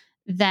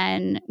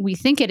than we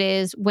think it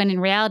is, when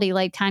in reality,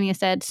 like Tonya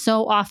said,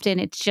 so often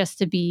it's just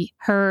to be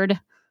heard,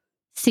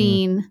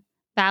 seen,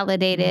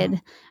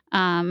 validated.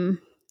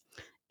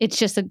 It's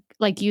just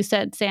like you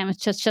said, Sam,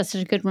 it's just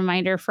a good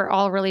reminder for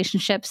all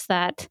relationships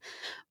that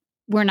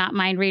we're not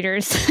mind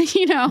readers,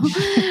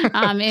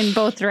 in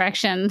both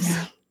directions.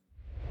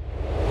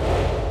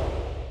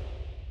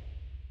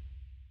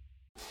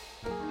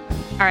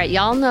 All right,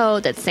 y'all know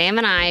that Sam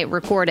and I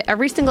record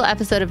every single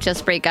episode of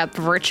Just Break Up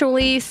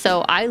virtually,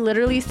 so I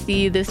literally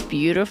see this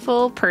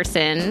beautiful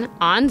person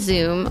on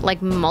Zoom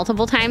like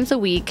multiple times a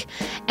week,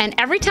 and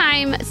every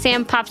time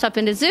Sam pops up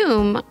into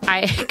Zoom,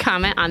 I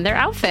comment on their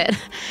outfit.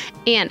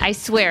 And I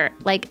swear,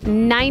 like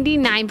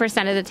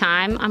 99% of the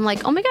time, I'm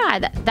like, oh my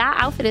God, that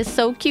outfit is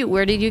so cute.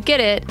 Where did you get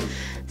it?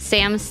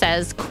 Sam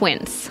says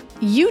Quince.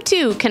 You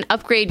too can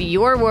upgrade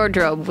your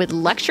wardrobe with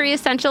luxury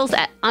essentials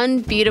at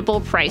unbeatable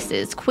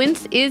prices.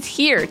 Quince is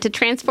here to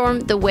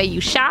transform the way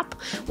you shop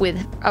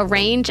with a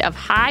range of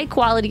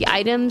high-quality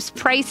items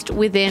priced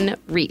within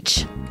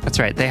reach. That's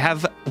right. They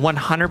have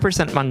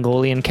 100%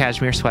 Mongolian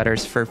cashmere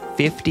sweaters for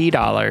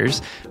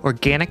 $50,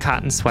 organic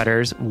cotton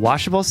sweaters,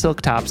 washable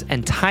silk tops,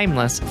 and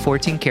timeless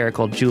 14-karat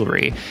gold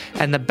jewelry.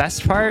 And the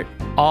best part,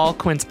 all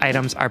Quince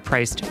items are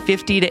priced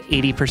 50 to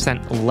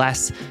 80%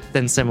 less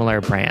than similar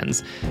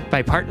brands.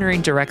 By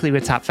partnering directly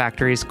with top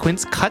factories,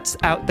 Quince cuts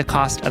out the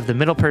cost of the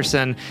middle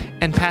person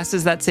and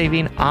passes that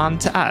saving on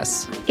to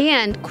us.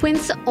 And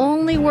Quince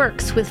only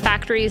works with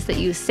factories that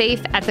use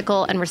safe,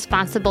 ethical, and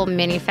responsible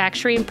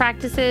manufacturing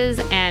practices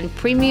and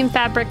premium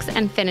fabrics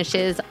and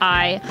finishes.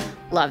 I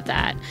love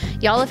that.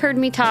 Y'all have heard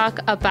me talk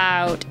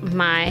about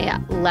my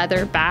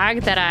leather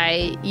bag that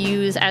I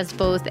use as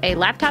both a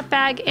laptop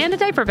bag and a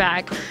diaper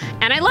bag.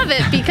 And I love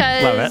it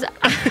because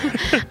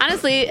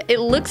honestly, it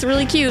looks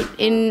really cute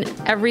in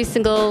every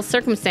single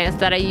circumstance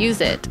that I use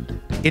it.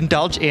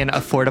 Indulge in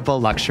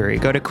affordable luxury.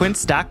 Go to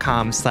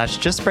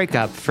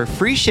quince.com/justbreakup for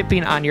free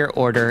shipping on your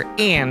order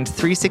and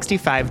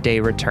 365-day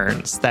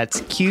returns.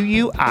 That's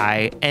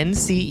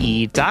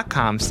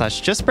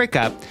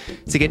QUINCE.com/justbreakup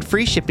to get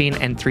free shipping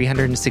and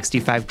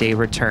 365-day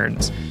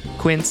returns.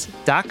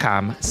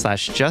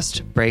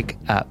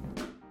 Quince.com/justbreakup.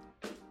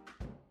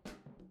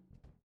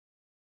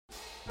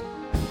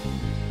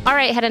 All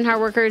right, Head and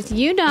Heart workers,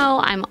 you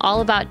know I'm all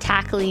about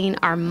tackling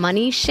our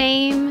money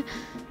shame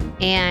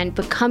and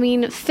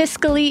becoming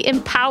fiscally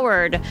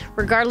empowered,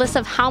 regardless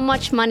of how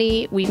much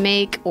money we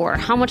make or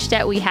how much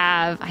debt we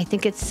have. I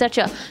think it's such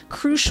a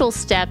crucial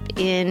step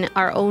in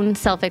our own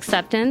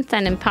self-acceptance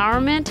and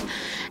empowerment.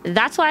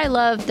 That's why I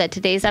love that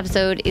today's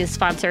episode is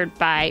sponsored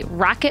by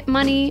Rocket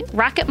Money.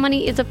 Rocket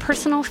Money is a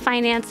personal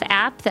finance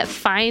app that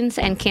finds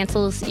and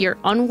cancels your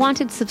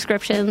unwanted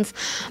subscriptions,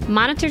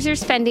 monitors your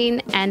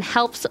spending, and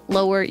helps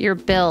lower your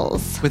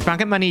bills. With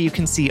Rocket Money, you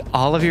can see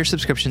all of your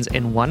subscriptions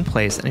in one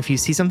place, and if you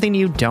see something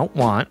you don't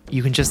want,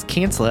 you can just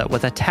cancel it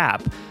with a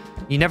tap.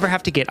 You never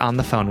have to get on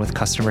the phone with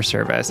customer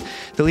service.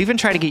 They'll even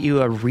try to get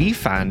you a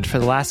refund for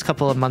the last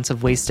couple of months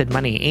of wasted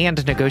money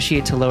and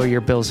negotiate to lower your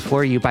bills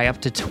for you by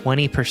up to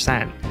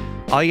 20%.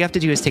 All you have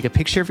to do is take a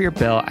picture of your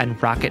bill, and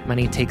Rocket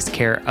Money takes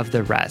care of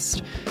the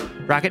rest.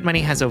 Rocket Money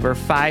has over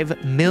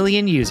 5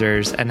 million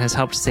users and has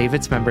helped save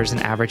its members an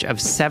average of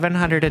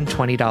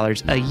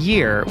 $720 a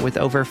year with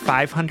over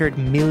 $500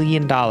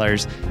 million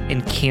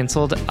in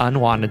canceled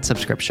unwanted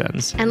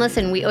subscriptions. And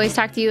listen, we always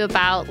talk to you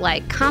about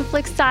like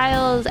conflict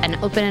styles and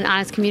open and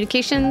honest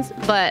communications,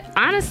 but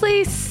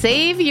honestly,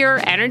 save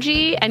your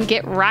energy and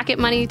get Rocket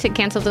Money to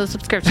cancel those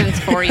subscriptions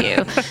for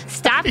you.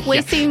 Stop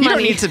wasting money. You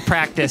don't need to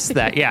practice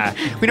that. Yeah.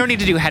 We don't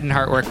need to do head and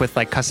heart work with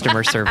like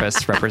customer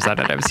service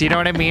representatives. You know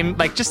what I mean?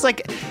 Like, just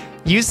like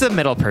use the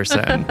middle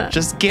person.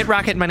 Just get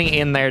Rocket Money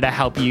in there to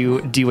help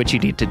you do what you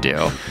need to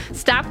do.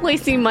 Stop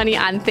wasting money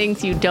on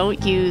things you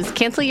don't use.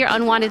 Cancel your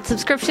unwanted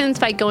subscriptions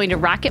by going to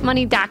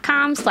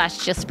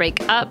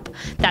rocketmoney.com/justbreakup.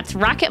 That's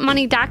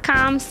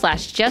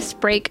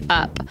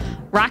rocketmoney.com/justbreakup.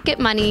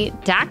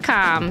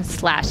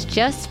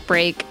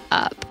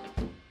 rocketmoney.com/justbreakup.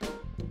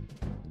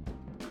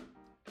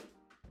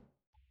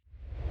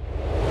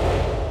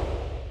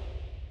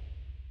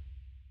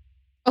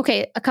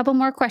 Okay, a couple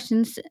more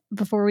questions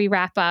before we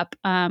wrap up.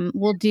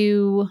 We'll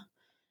do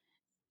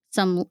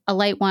a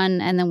light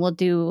one, and then we'll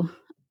do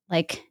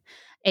like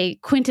a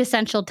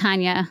quintessential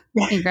Tonya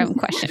Ingram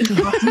question.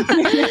 So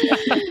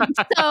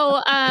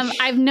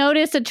I've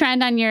noticed a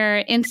trend on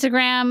your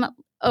Instagram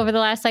over the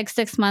last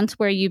 6 months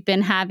where you've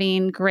been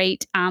having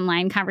great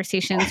online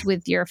conversations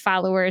with your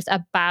followers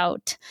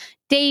about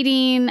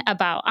dating,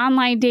 about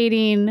online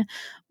dating,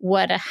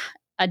 what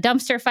a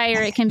dumpster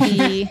fire it can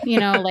be,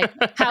 like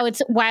how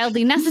it's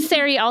wildly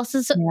necessary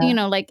also,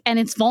 and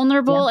it's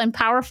vulnerable and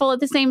powerful at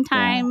the same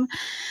time.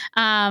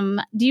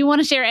 Do you want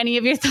to share any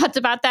of your thoughts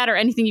about that or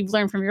anything you've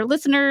learned from your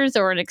listeners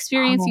or an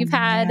experience you've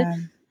had?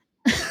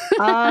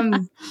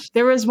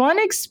 There was one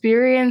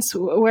experience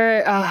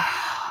where,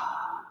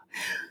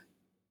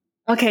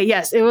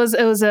 it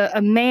was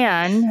a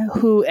man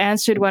who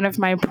answered one of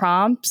my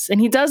prompts,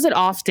 and he does it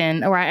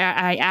often, or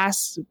I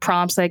ask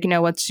prompts like,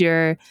 what's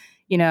your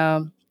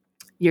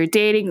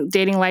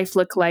dating life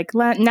look like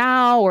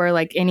now, or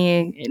like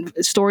any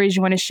stories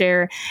you want to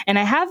share. And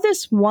I have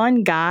this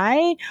one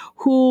guy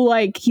who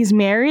he's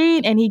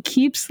married, and he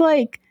keeps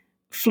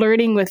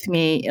flirting with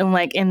me in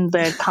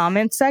the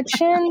comment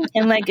section,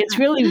 and it's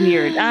really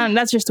weird.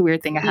 That's just a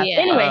weird thing I have. Yeah.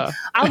 Anyway,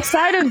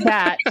 outside of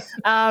that,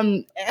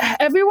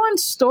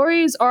 everyone's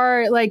stories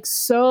are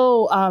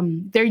so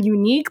they're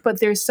unique, but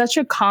there's such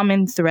a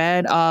common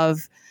thread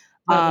of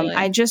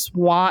I just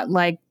want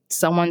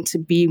someone to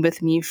be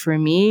with me for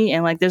me,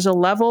 and there's a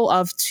level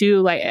of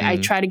too I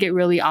try to get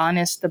really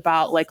honest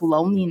about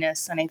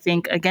loneliness, and I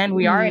think again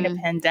we are in a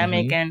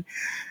pandemic, and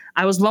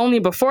I was lonely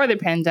before the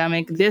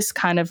pandemic. This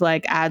kind of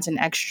adds an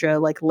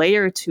extra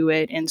layer to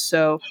it, and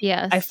so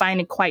yes. I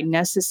find it quite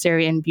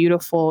necessary and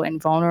beautiful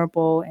and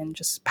vulnerable and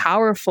just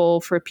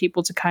powerful for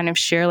people to kind of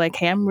share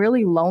hey, I'm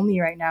really lonely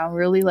right now, I'm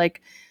really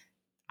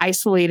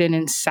isolated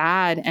and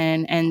sad,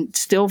 and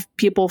still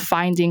people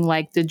finding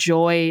the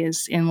joy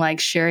is in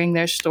sharing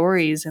their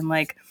stories, and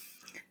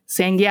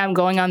saying, yeah, I'm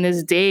going on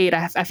this date.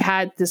 I've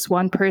had this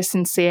one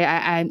person say,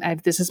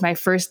 this is my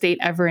first date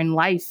ever in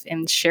life,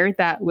 and shared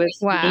that with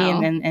me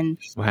Wow. and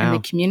the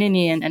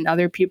community, and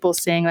other people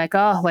saying like,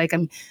 oh, like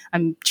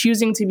I'm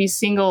choosing to be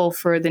single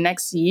for the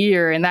next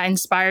year. And that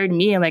inspired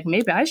me. And like,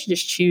 maybe I should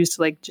just choose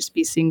to like, just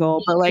be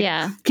single. But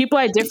like people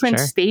at different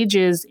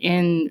stages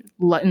in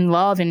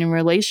love and in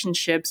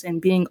relationships, and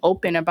being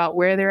open about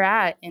where they're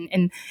at,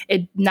 and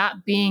it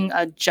not being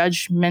a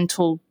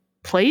judgmental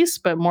place,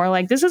 but more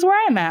like, this is where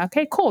I'm at.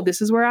 Okay, cool.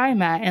 This is where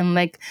I'm at. And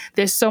like,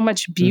 there's so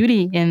much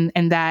beauty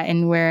in that,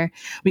 and where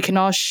we can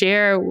all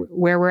share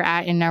where we're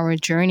at in our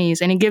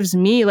journeys. And it gives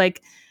me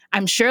like,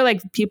 I'm sure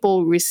like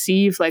people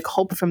receive like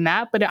hope from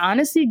that, but it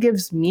honestly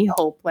gives me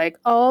hope. Like,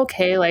 oh,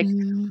 okay, like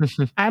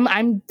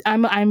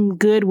I'm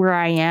good where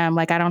I am.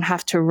 Like, I don't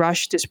have to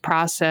rush this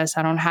process.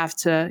 I don't have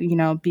to,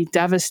 be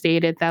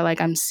devastated that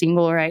like I'm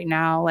single right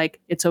now. Like,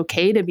 it's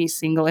okay to be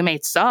single. It may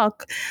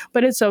suck,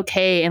 but it's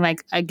okay. And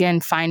like, again,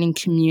 finding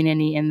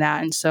community in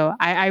that. And so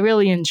I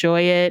really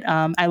enjoy it.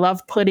 I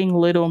love putting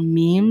little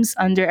memes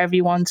under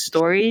everyone's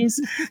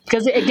stories,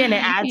 because again,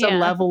 it adds a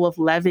level of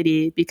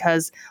levity,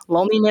 because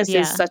loneliness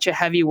is such a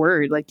heavy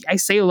word. Like, I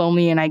say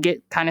lonely and I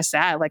get kind of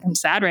sad. Like, I'm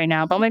sad right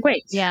now, but I'm like,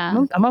 wait,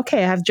 I'm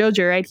okay. I have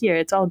JoJo right here.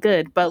 It's all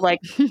good. But like,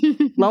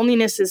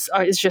 loneliness is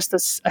just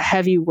a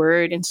heavy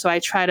word. And so I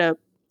try to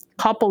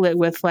couple it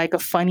with like a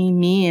funny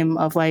meme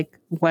of like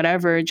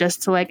whatever,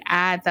 just to like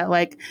add that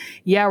like,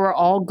 yeah, we're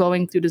all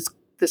going through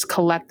this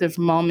collective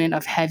moment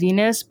of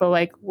heaviness, but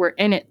like, we're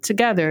in it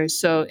together.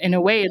 So in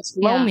a way it's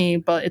lonely,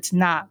 but it's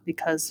not,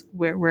 because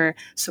we're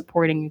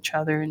supporting each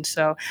other. And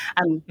so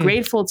I'm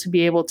grateful to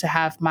be able to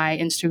have my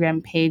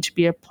Instagram page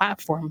be a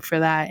platform for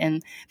that,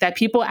 and that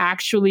people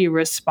actually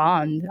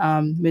respond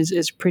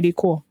is pretty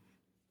cool.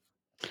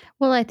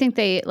 Well, I think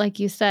they, like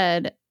you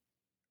said,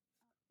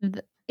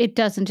 it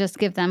doesn't just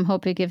give them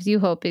hope, it gives you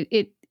hope.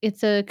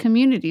 It's a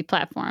community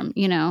platform,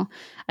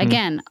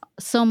 Again,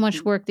 so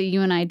much work that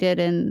you and I did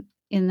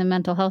in the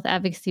mental health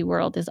advocacy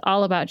world is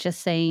all about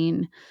just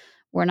saying,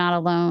 we're not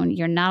alone.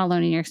 You're not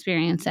alone in your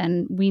experience,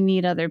 and we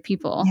need other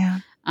people.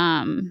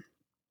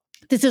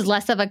 This is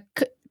less of a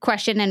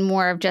question and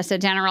more of just a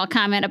general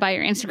comment about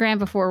your Instagram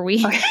before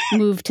we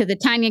move to the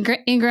Tonya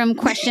Ingram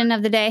question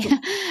of the day.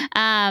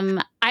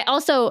 I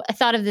also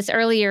thought of this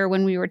earlier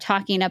when we were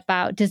talking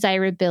about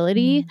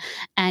desirability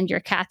and your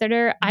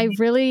catheter. I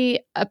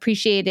really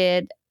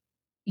appreciated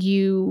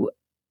you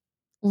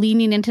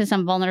leaning into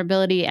some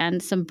vulnerability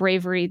and some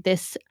bravery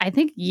this, I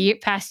think,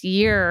 past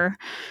year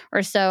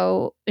or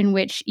so, in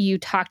which you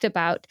talked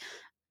about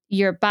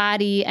your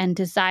body and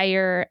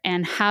desire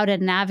and how to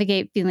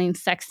navigate feeling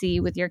sexy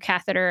with your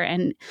catheter.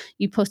 And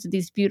you posted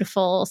these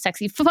beautiful,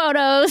 sexy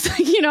photos,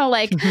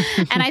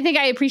 and I think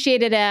I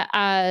appreciated it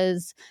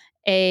as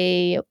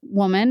a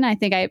woman. I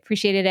think I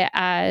appreciated it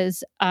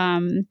as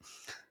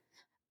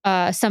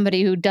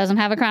somebody who doesn't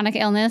have a chronic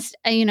illness.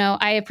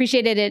 I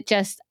appreciated it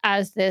just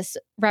as this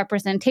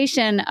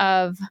representation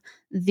of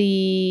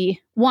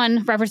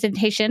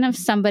representation of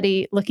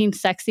somebody looking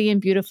sexy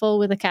and beautiful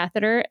with a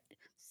catheter,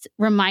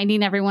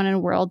 reminding everyone in the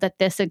world that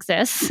this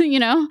exists,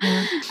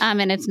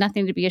 and it's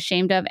nothing to be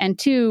ashamed of. And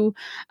two,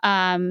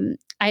 I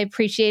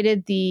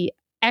appreciated the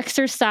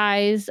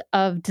exercise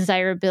of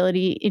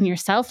desirability in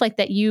yourself, like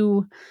that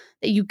you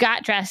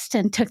got dressed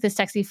and took this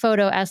sexy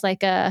photo as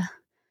like a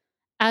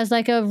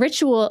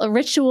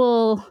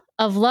ritual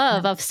of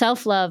love, of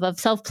self-love, of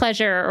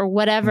self-pleasure, or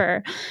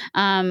whatever.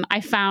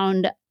 I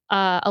found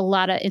a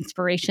lot of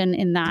inspiration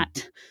in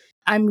that.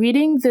 I'm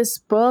reading this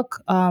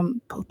book,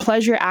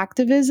 Pleasure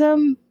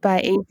Activism by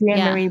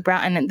Adrienne Marie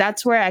Brown. And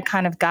that's where I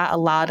kind of got a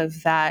lot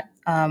of that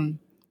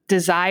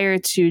desire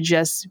to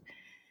just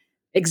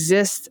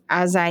exist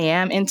as I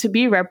am and to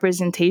be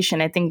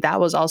representation. I think that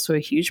was also a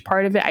huge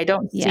part of it. I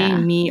don't see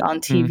me on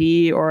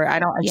TV, or I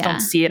just don't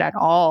see it at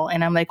all.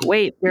 And I'm like,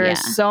 wait, there are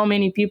so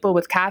many people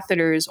with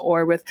catheters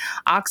or with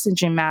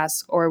oxygen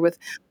masks or with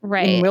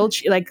in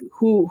wheelchair, like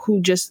who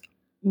just,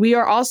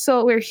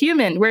 we're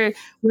human. We're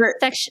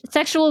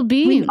sexual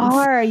beings. We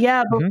are,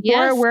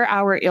 Before we're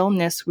our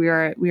illness, we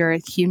are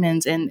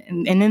humans, and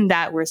in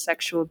that we're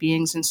sexual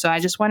beings. And so I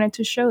just wanted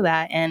to show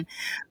that, and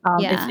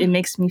it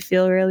makes me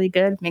feel really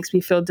good. It makes me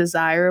feel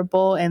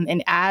desirable,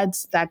 and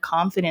adds that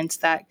confidence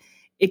that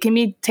it can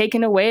be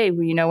taken away.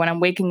 When I'm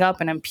waking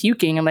up and I'm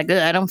puking, I'm like,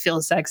 I don't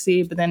feel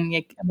sexy, but then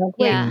I'm like,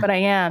 wait, but I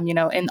am.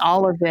 In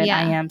all of it,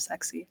 I am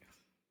sexy.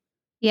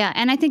 Yeah.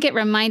 And I think it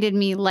reminded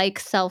me, like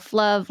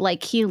self-love,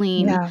 like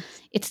healing,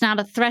 it's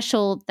not a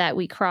threshold that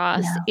we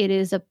cross. It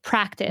is a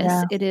practice.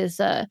 It's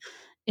a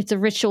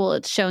ritual.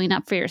 It's showing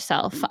up for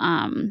yourself,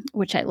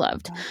 which I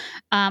loved.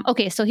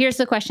 Okay. So here's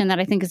the question that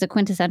I think is a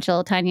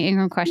quintessential Tonya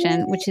Ingram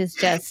question, which is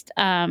just,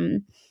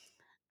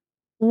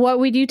 what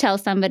would you tell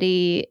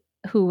somebody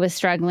who was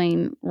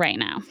struggling right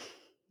now?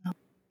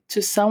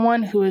 To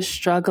someone who is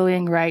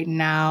struggling right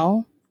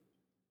now,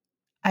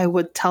 I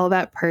would tell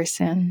that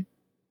person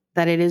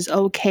that it is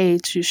okay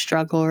to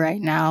struggle right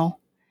now.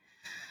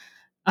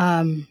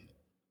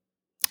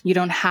 You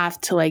don't have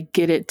to like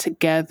get it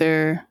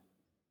together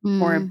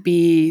or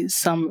be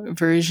some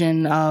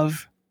version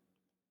of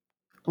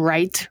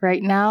right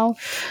now.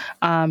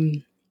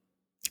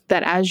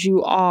 That as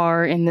you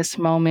are in this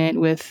moment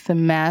with the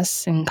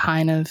mess and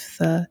kind of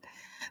the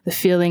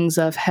feelings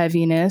of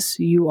heaviness,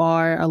 you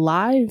are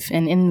alive.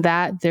 And in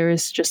that, there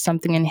is just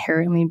something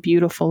inherently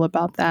beautiful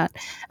about that,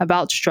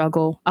 about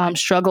struggle.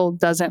 Struggle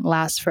doesn't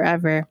last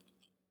forever.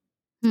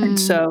 And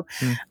so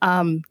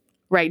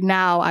right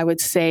now, I would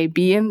say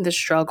be in the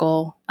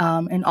struggle.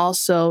 And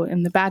also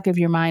in the back of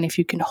your mind, if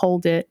you can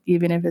hold it,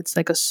 even if it's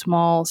like a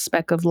small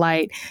speck of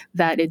light,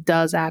 that it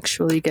does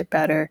actually get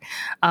better.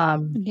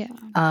 And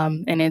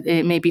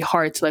it may be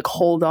hard to like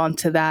hold on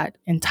to that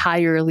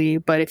entirely,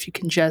 but if you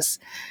can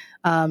just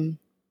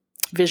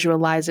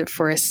visualize it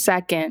for a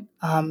second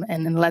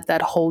and then let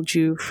that hold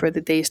you for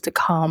the days to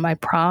come, I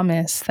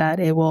promise that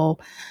it will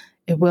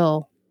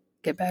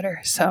get better.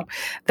 So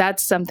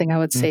that's something I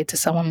would say to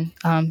someone,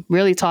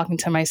 really talking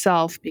to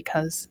myself,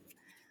 because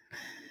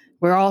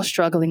we're all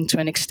struggling to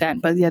an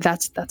extent. But yeah,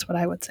 that's what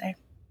I would say.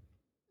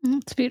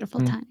 It's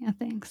beautiful, Tonya.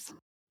 Thanks.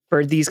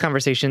 For these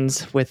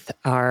conversations with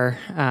our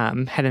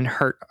head and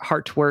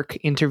heart work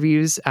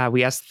interviews,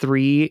 we asked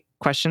 3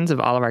 questions of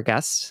all of our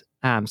guests.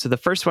 So the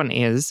first one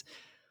is,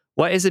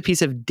 what is a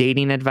piece of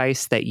dating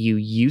advice that you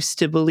used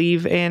to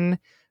believe in,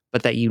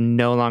 but that you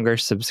no longer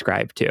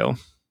subscribe to?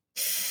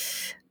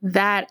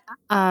 That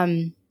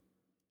I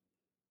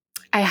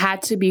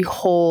had to be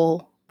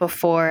whole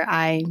before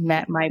I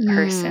met my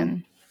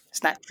person.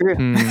 It's not true.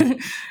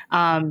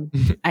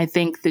 I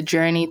think the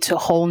journey to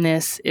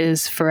wholeness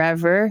is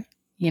forever,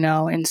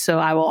 and so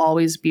I will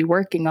always be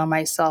working on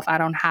myself. I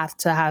don't have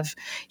to have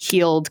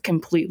healed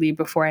completely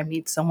before I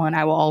meet someone.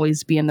 I will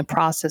always be in the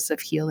process of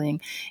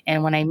healing.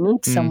 And when I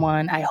meet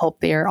someone, I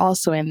hope they are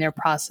also in their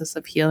process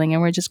of healing.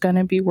 And we're just going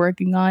to be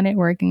working on it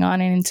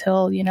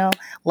until,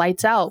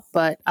 lights out.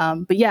 But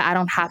yeah, I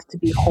don't have to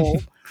be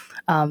whole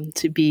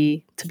to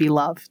be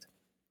loved.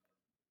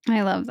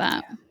 I love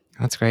that.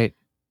 That's great.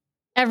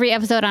 Every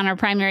episode on our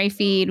primary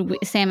feed,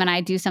 Sam and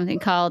I do something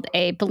called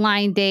a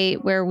blind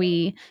date, where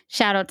we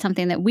shout out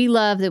something that we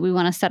love that we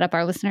want to set up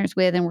our listeners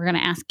with. And we're going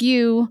to ask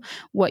you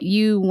what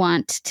you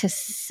want to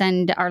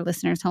send our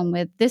listeners home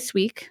with this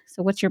week.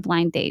 So what's your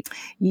blind date?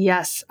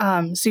 Yes.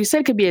 So you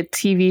said it could be a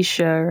TV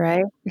show,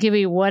 right? It could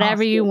be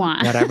whatever you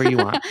want. Whatever you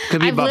want.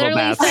 Could be I've bubble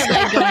literally baths. said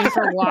like going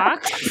for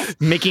walks.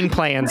 Making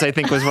plans, I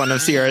think, was one of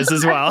Sierra's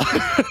as well.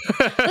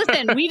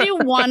 Listen, we do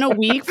one a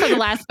week for the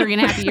last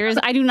 3.5 years.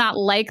 I do not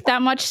like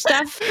that much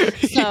stuff.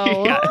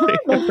 So yeah,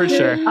 for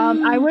sure.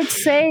 I would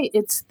say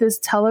it's this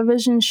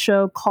television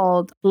show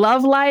called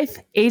Love Life,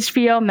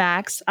 HBO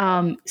Max,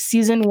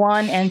 season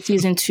 1 and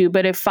season 2,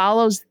 but it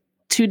follows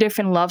 2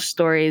 different love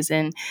stories.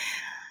 And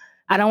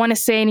I don't want to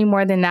say any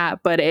more than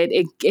that, but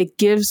it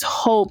gives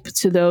hope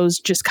to those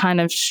just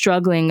kind of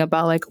struggling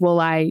about like,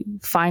 will I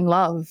find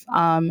love?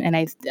 And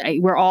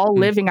we're all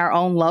living our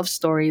own love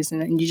stories,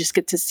 and you just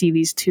get to see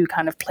these 2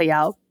 kind of play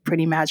out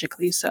pretty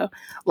magically. So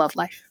Love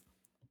Life.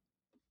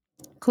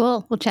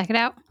 Cool. We'll check it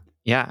out.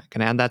 Yeah,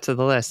 can add that to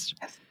the list.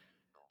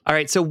 All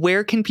right. So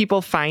where can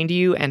people find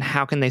you and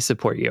how can they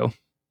support you?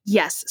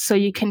 Yes. So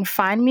you can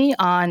find me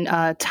on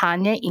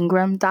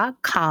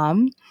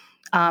TonyaIngram.com.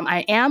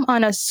 I am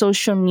on a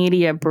social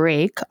media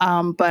break,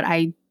 but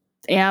I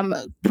am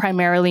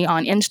primarily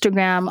on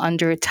Instagram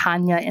under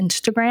Tonya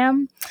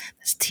Instagram.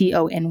 That's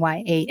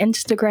TONYA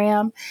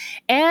Instagram.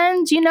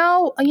 And,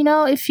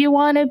 if you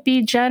want to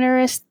be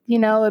generous,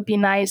 it'd be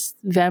nice.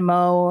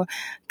 Venmo,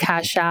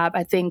 Cash App.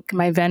 I think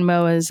my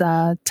Venmo is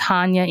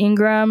Tonya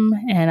Ingram,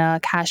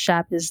 and Cash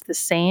App is the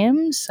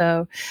same.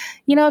 So,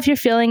 if you're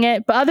feeling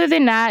it. But other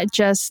than that,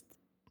 just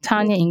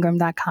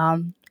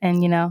TonyaIngram.com.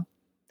 And,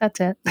 that's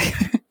it.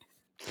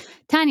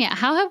 Tonya,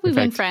 how have we been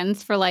Perfect.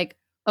 friends for like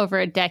over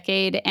a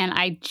decade, and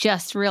I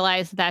just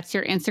realized that's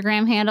your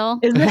Instagram handle?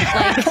 Is it?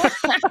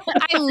 Like,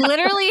 I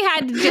literally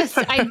I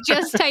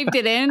just typed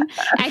it in.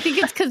 I think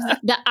it's because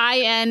the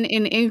IN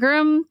in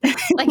Ingram.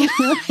 Like,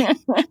 I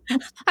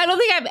don't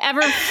think I've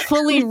ever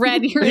fully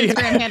read your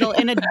Instagram handle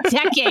in a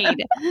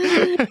decade.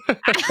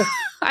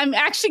 I'm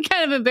actually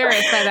kind of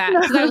embarrassed by that,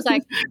 because I was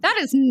like, that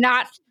is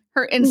not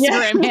her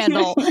Instagram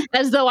handle,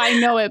 as though I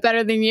know it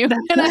better than you.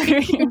 And I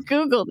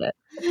Googled it.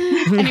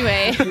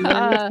 Anyway,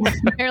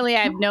 apparently I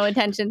have no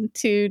attention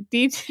to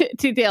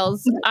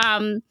details.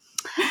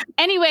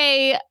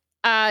 Anyway,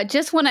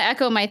 just want to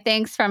echo my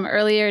thanks from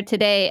earlier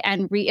today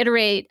and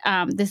reiterate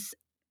this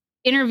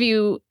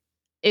interview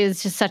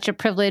is just such a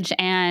privilege,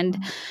 and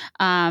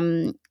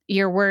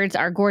your words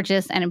are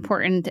gorgeous and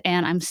important,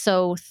 and I'm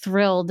so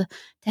thrilled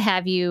to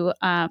have you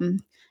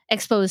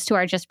exposed to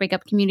our Just Break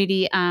Up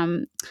community.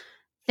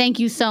 Thank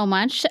you so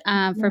much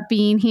for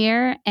being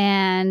here,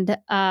 and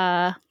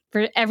for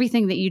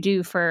everything that you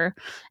do for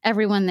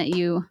everyone that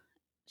you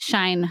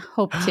shine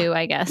hope to,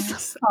 I guess.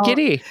 Yes. Oh,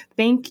 Kitty.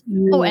 Thank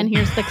you. Oh, and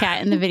here's the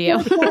cat in the video.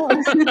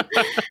 Jojo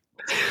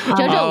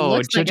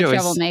looks like a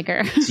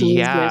troublemaker.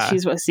 Yeah.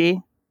 She's what,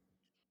 see?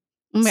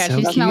 Oh my God,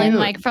 So she's smelling the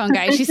cute. microphone,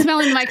 guys. She's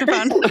smelling the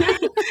microphone.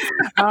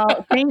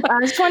 I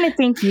just want to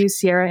thank you,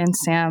 Sierra and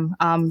Sam,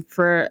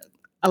 for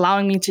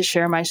allowing me to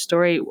share my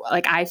story.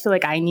 Like, I feel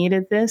like I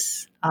needed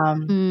this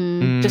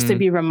just to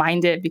be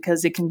reminded,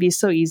 because it can be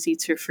so easy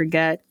to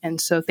forget. And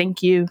so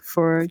thank you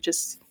for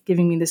just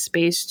giving me the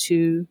space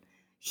to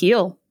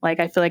heal. Like,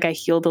 I feel like I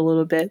healed a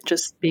little bit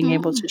just being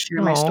able to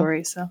share my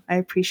story. So I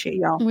appreciate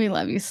y'all. We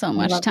love you so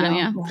much,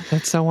 Tonya. Yeah.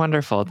 That's so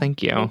wonderful.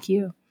 Thank you. Thank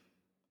you.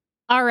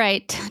 All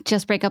right,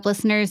 Just Break Up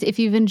listeners, if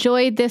you've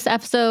enjoyed this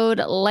episode,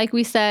 like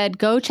we said,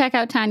 go check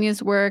out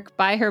Tonya's work,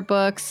 buy her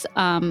books,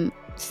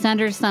 send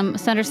her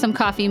some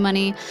coffee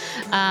money.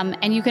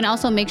 And you can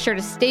also make sure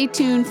to stay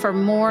tuned for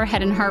more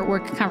Head and Heart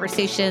Work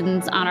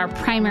conversations on our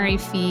primary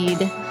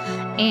feed.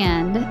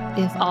 And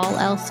if all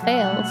else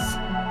fails,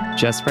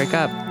 Just break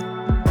up.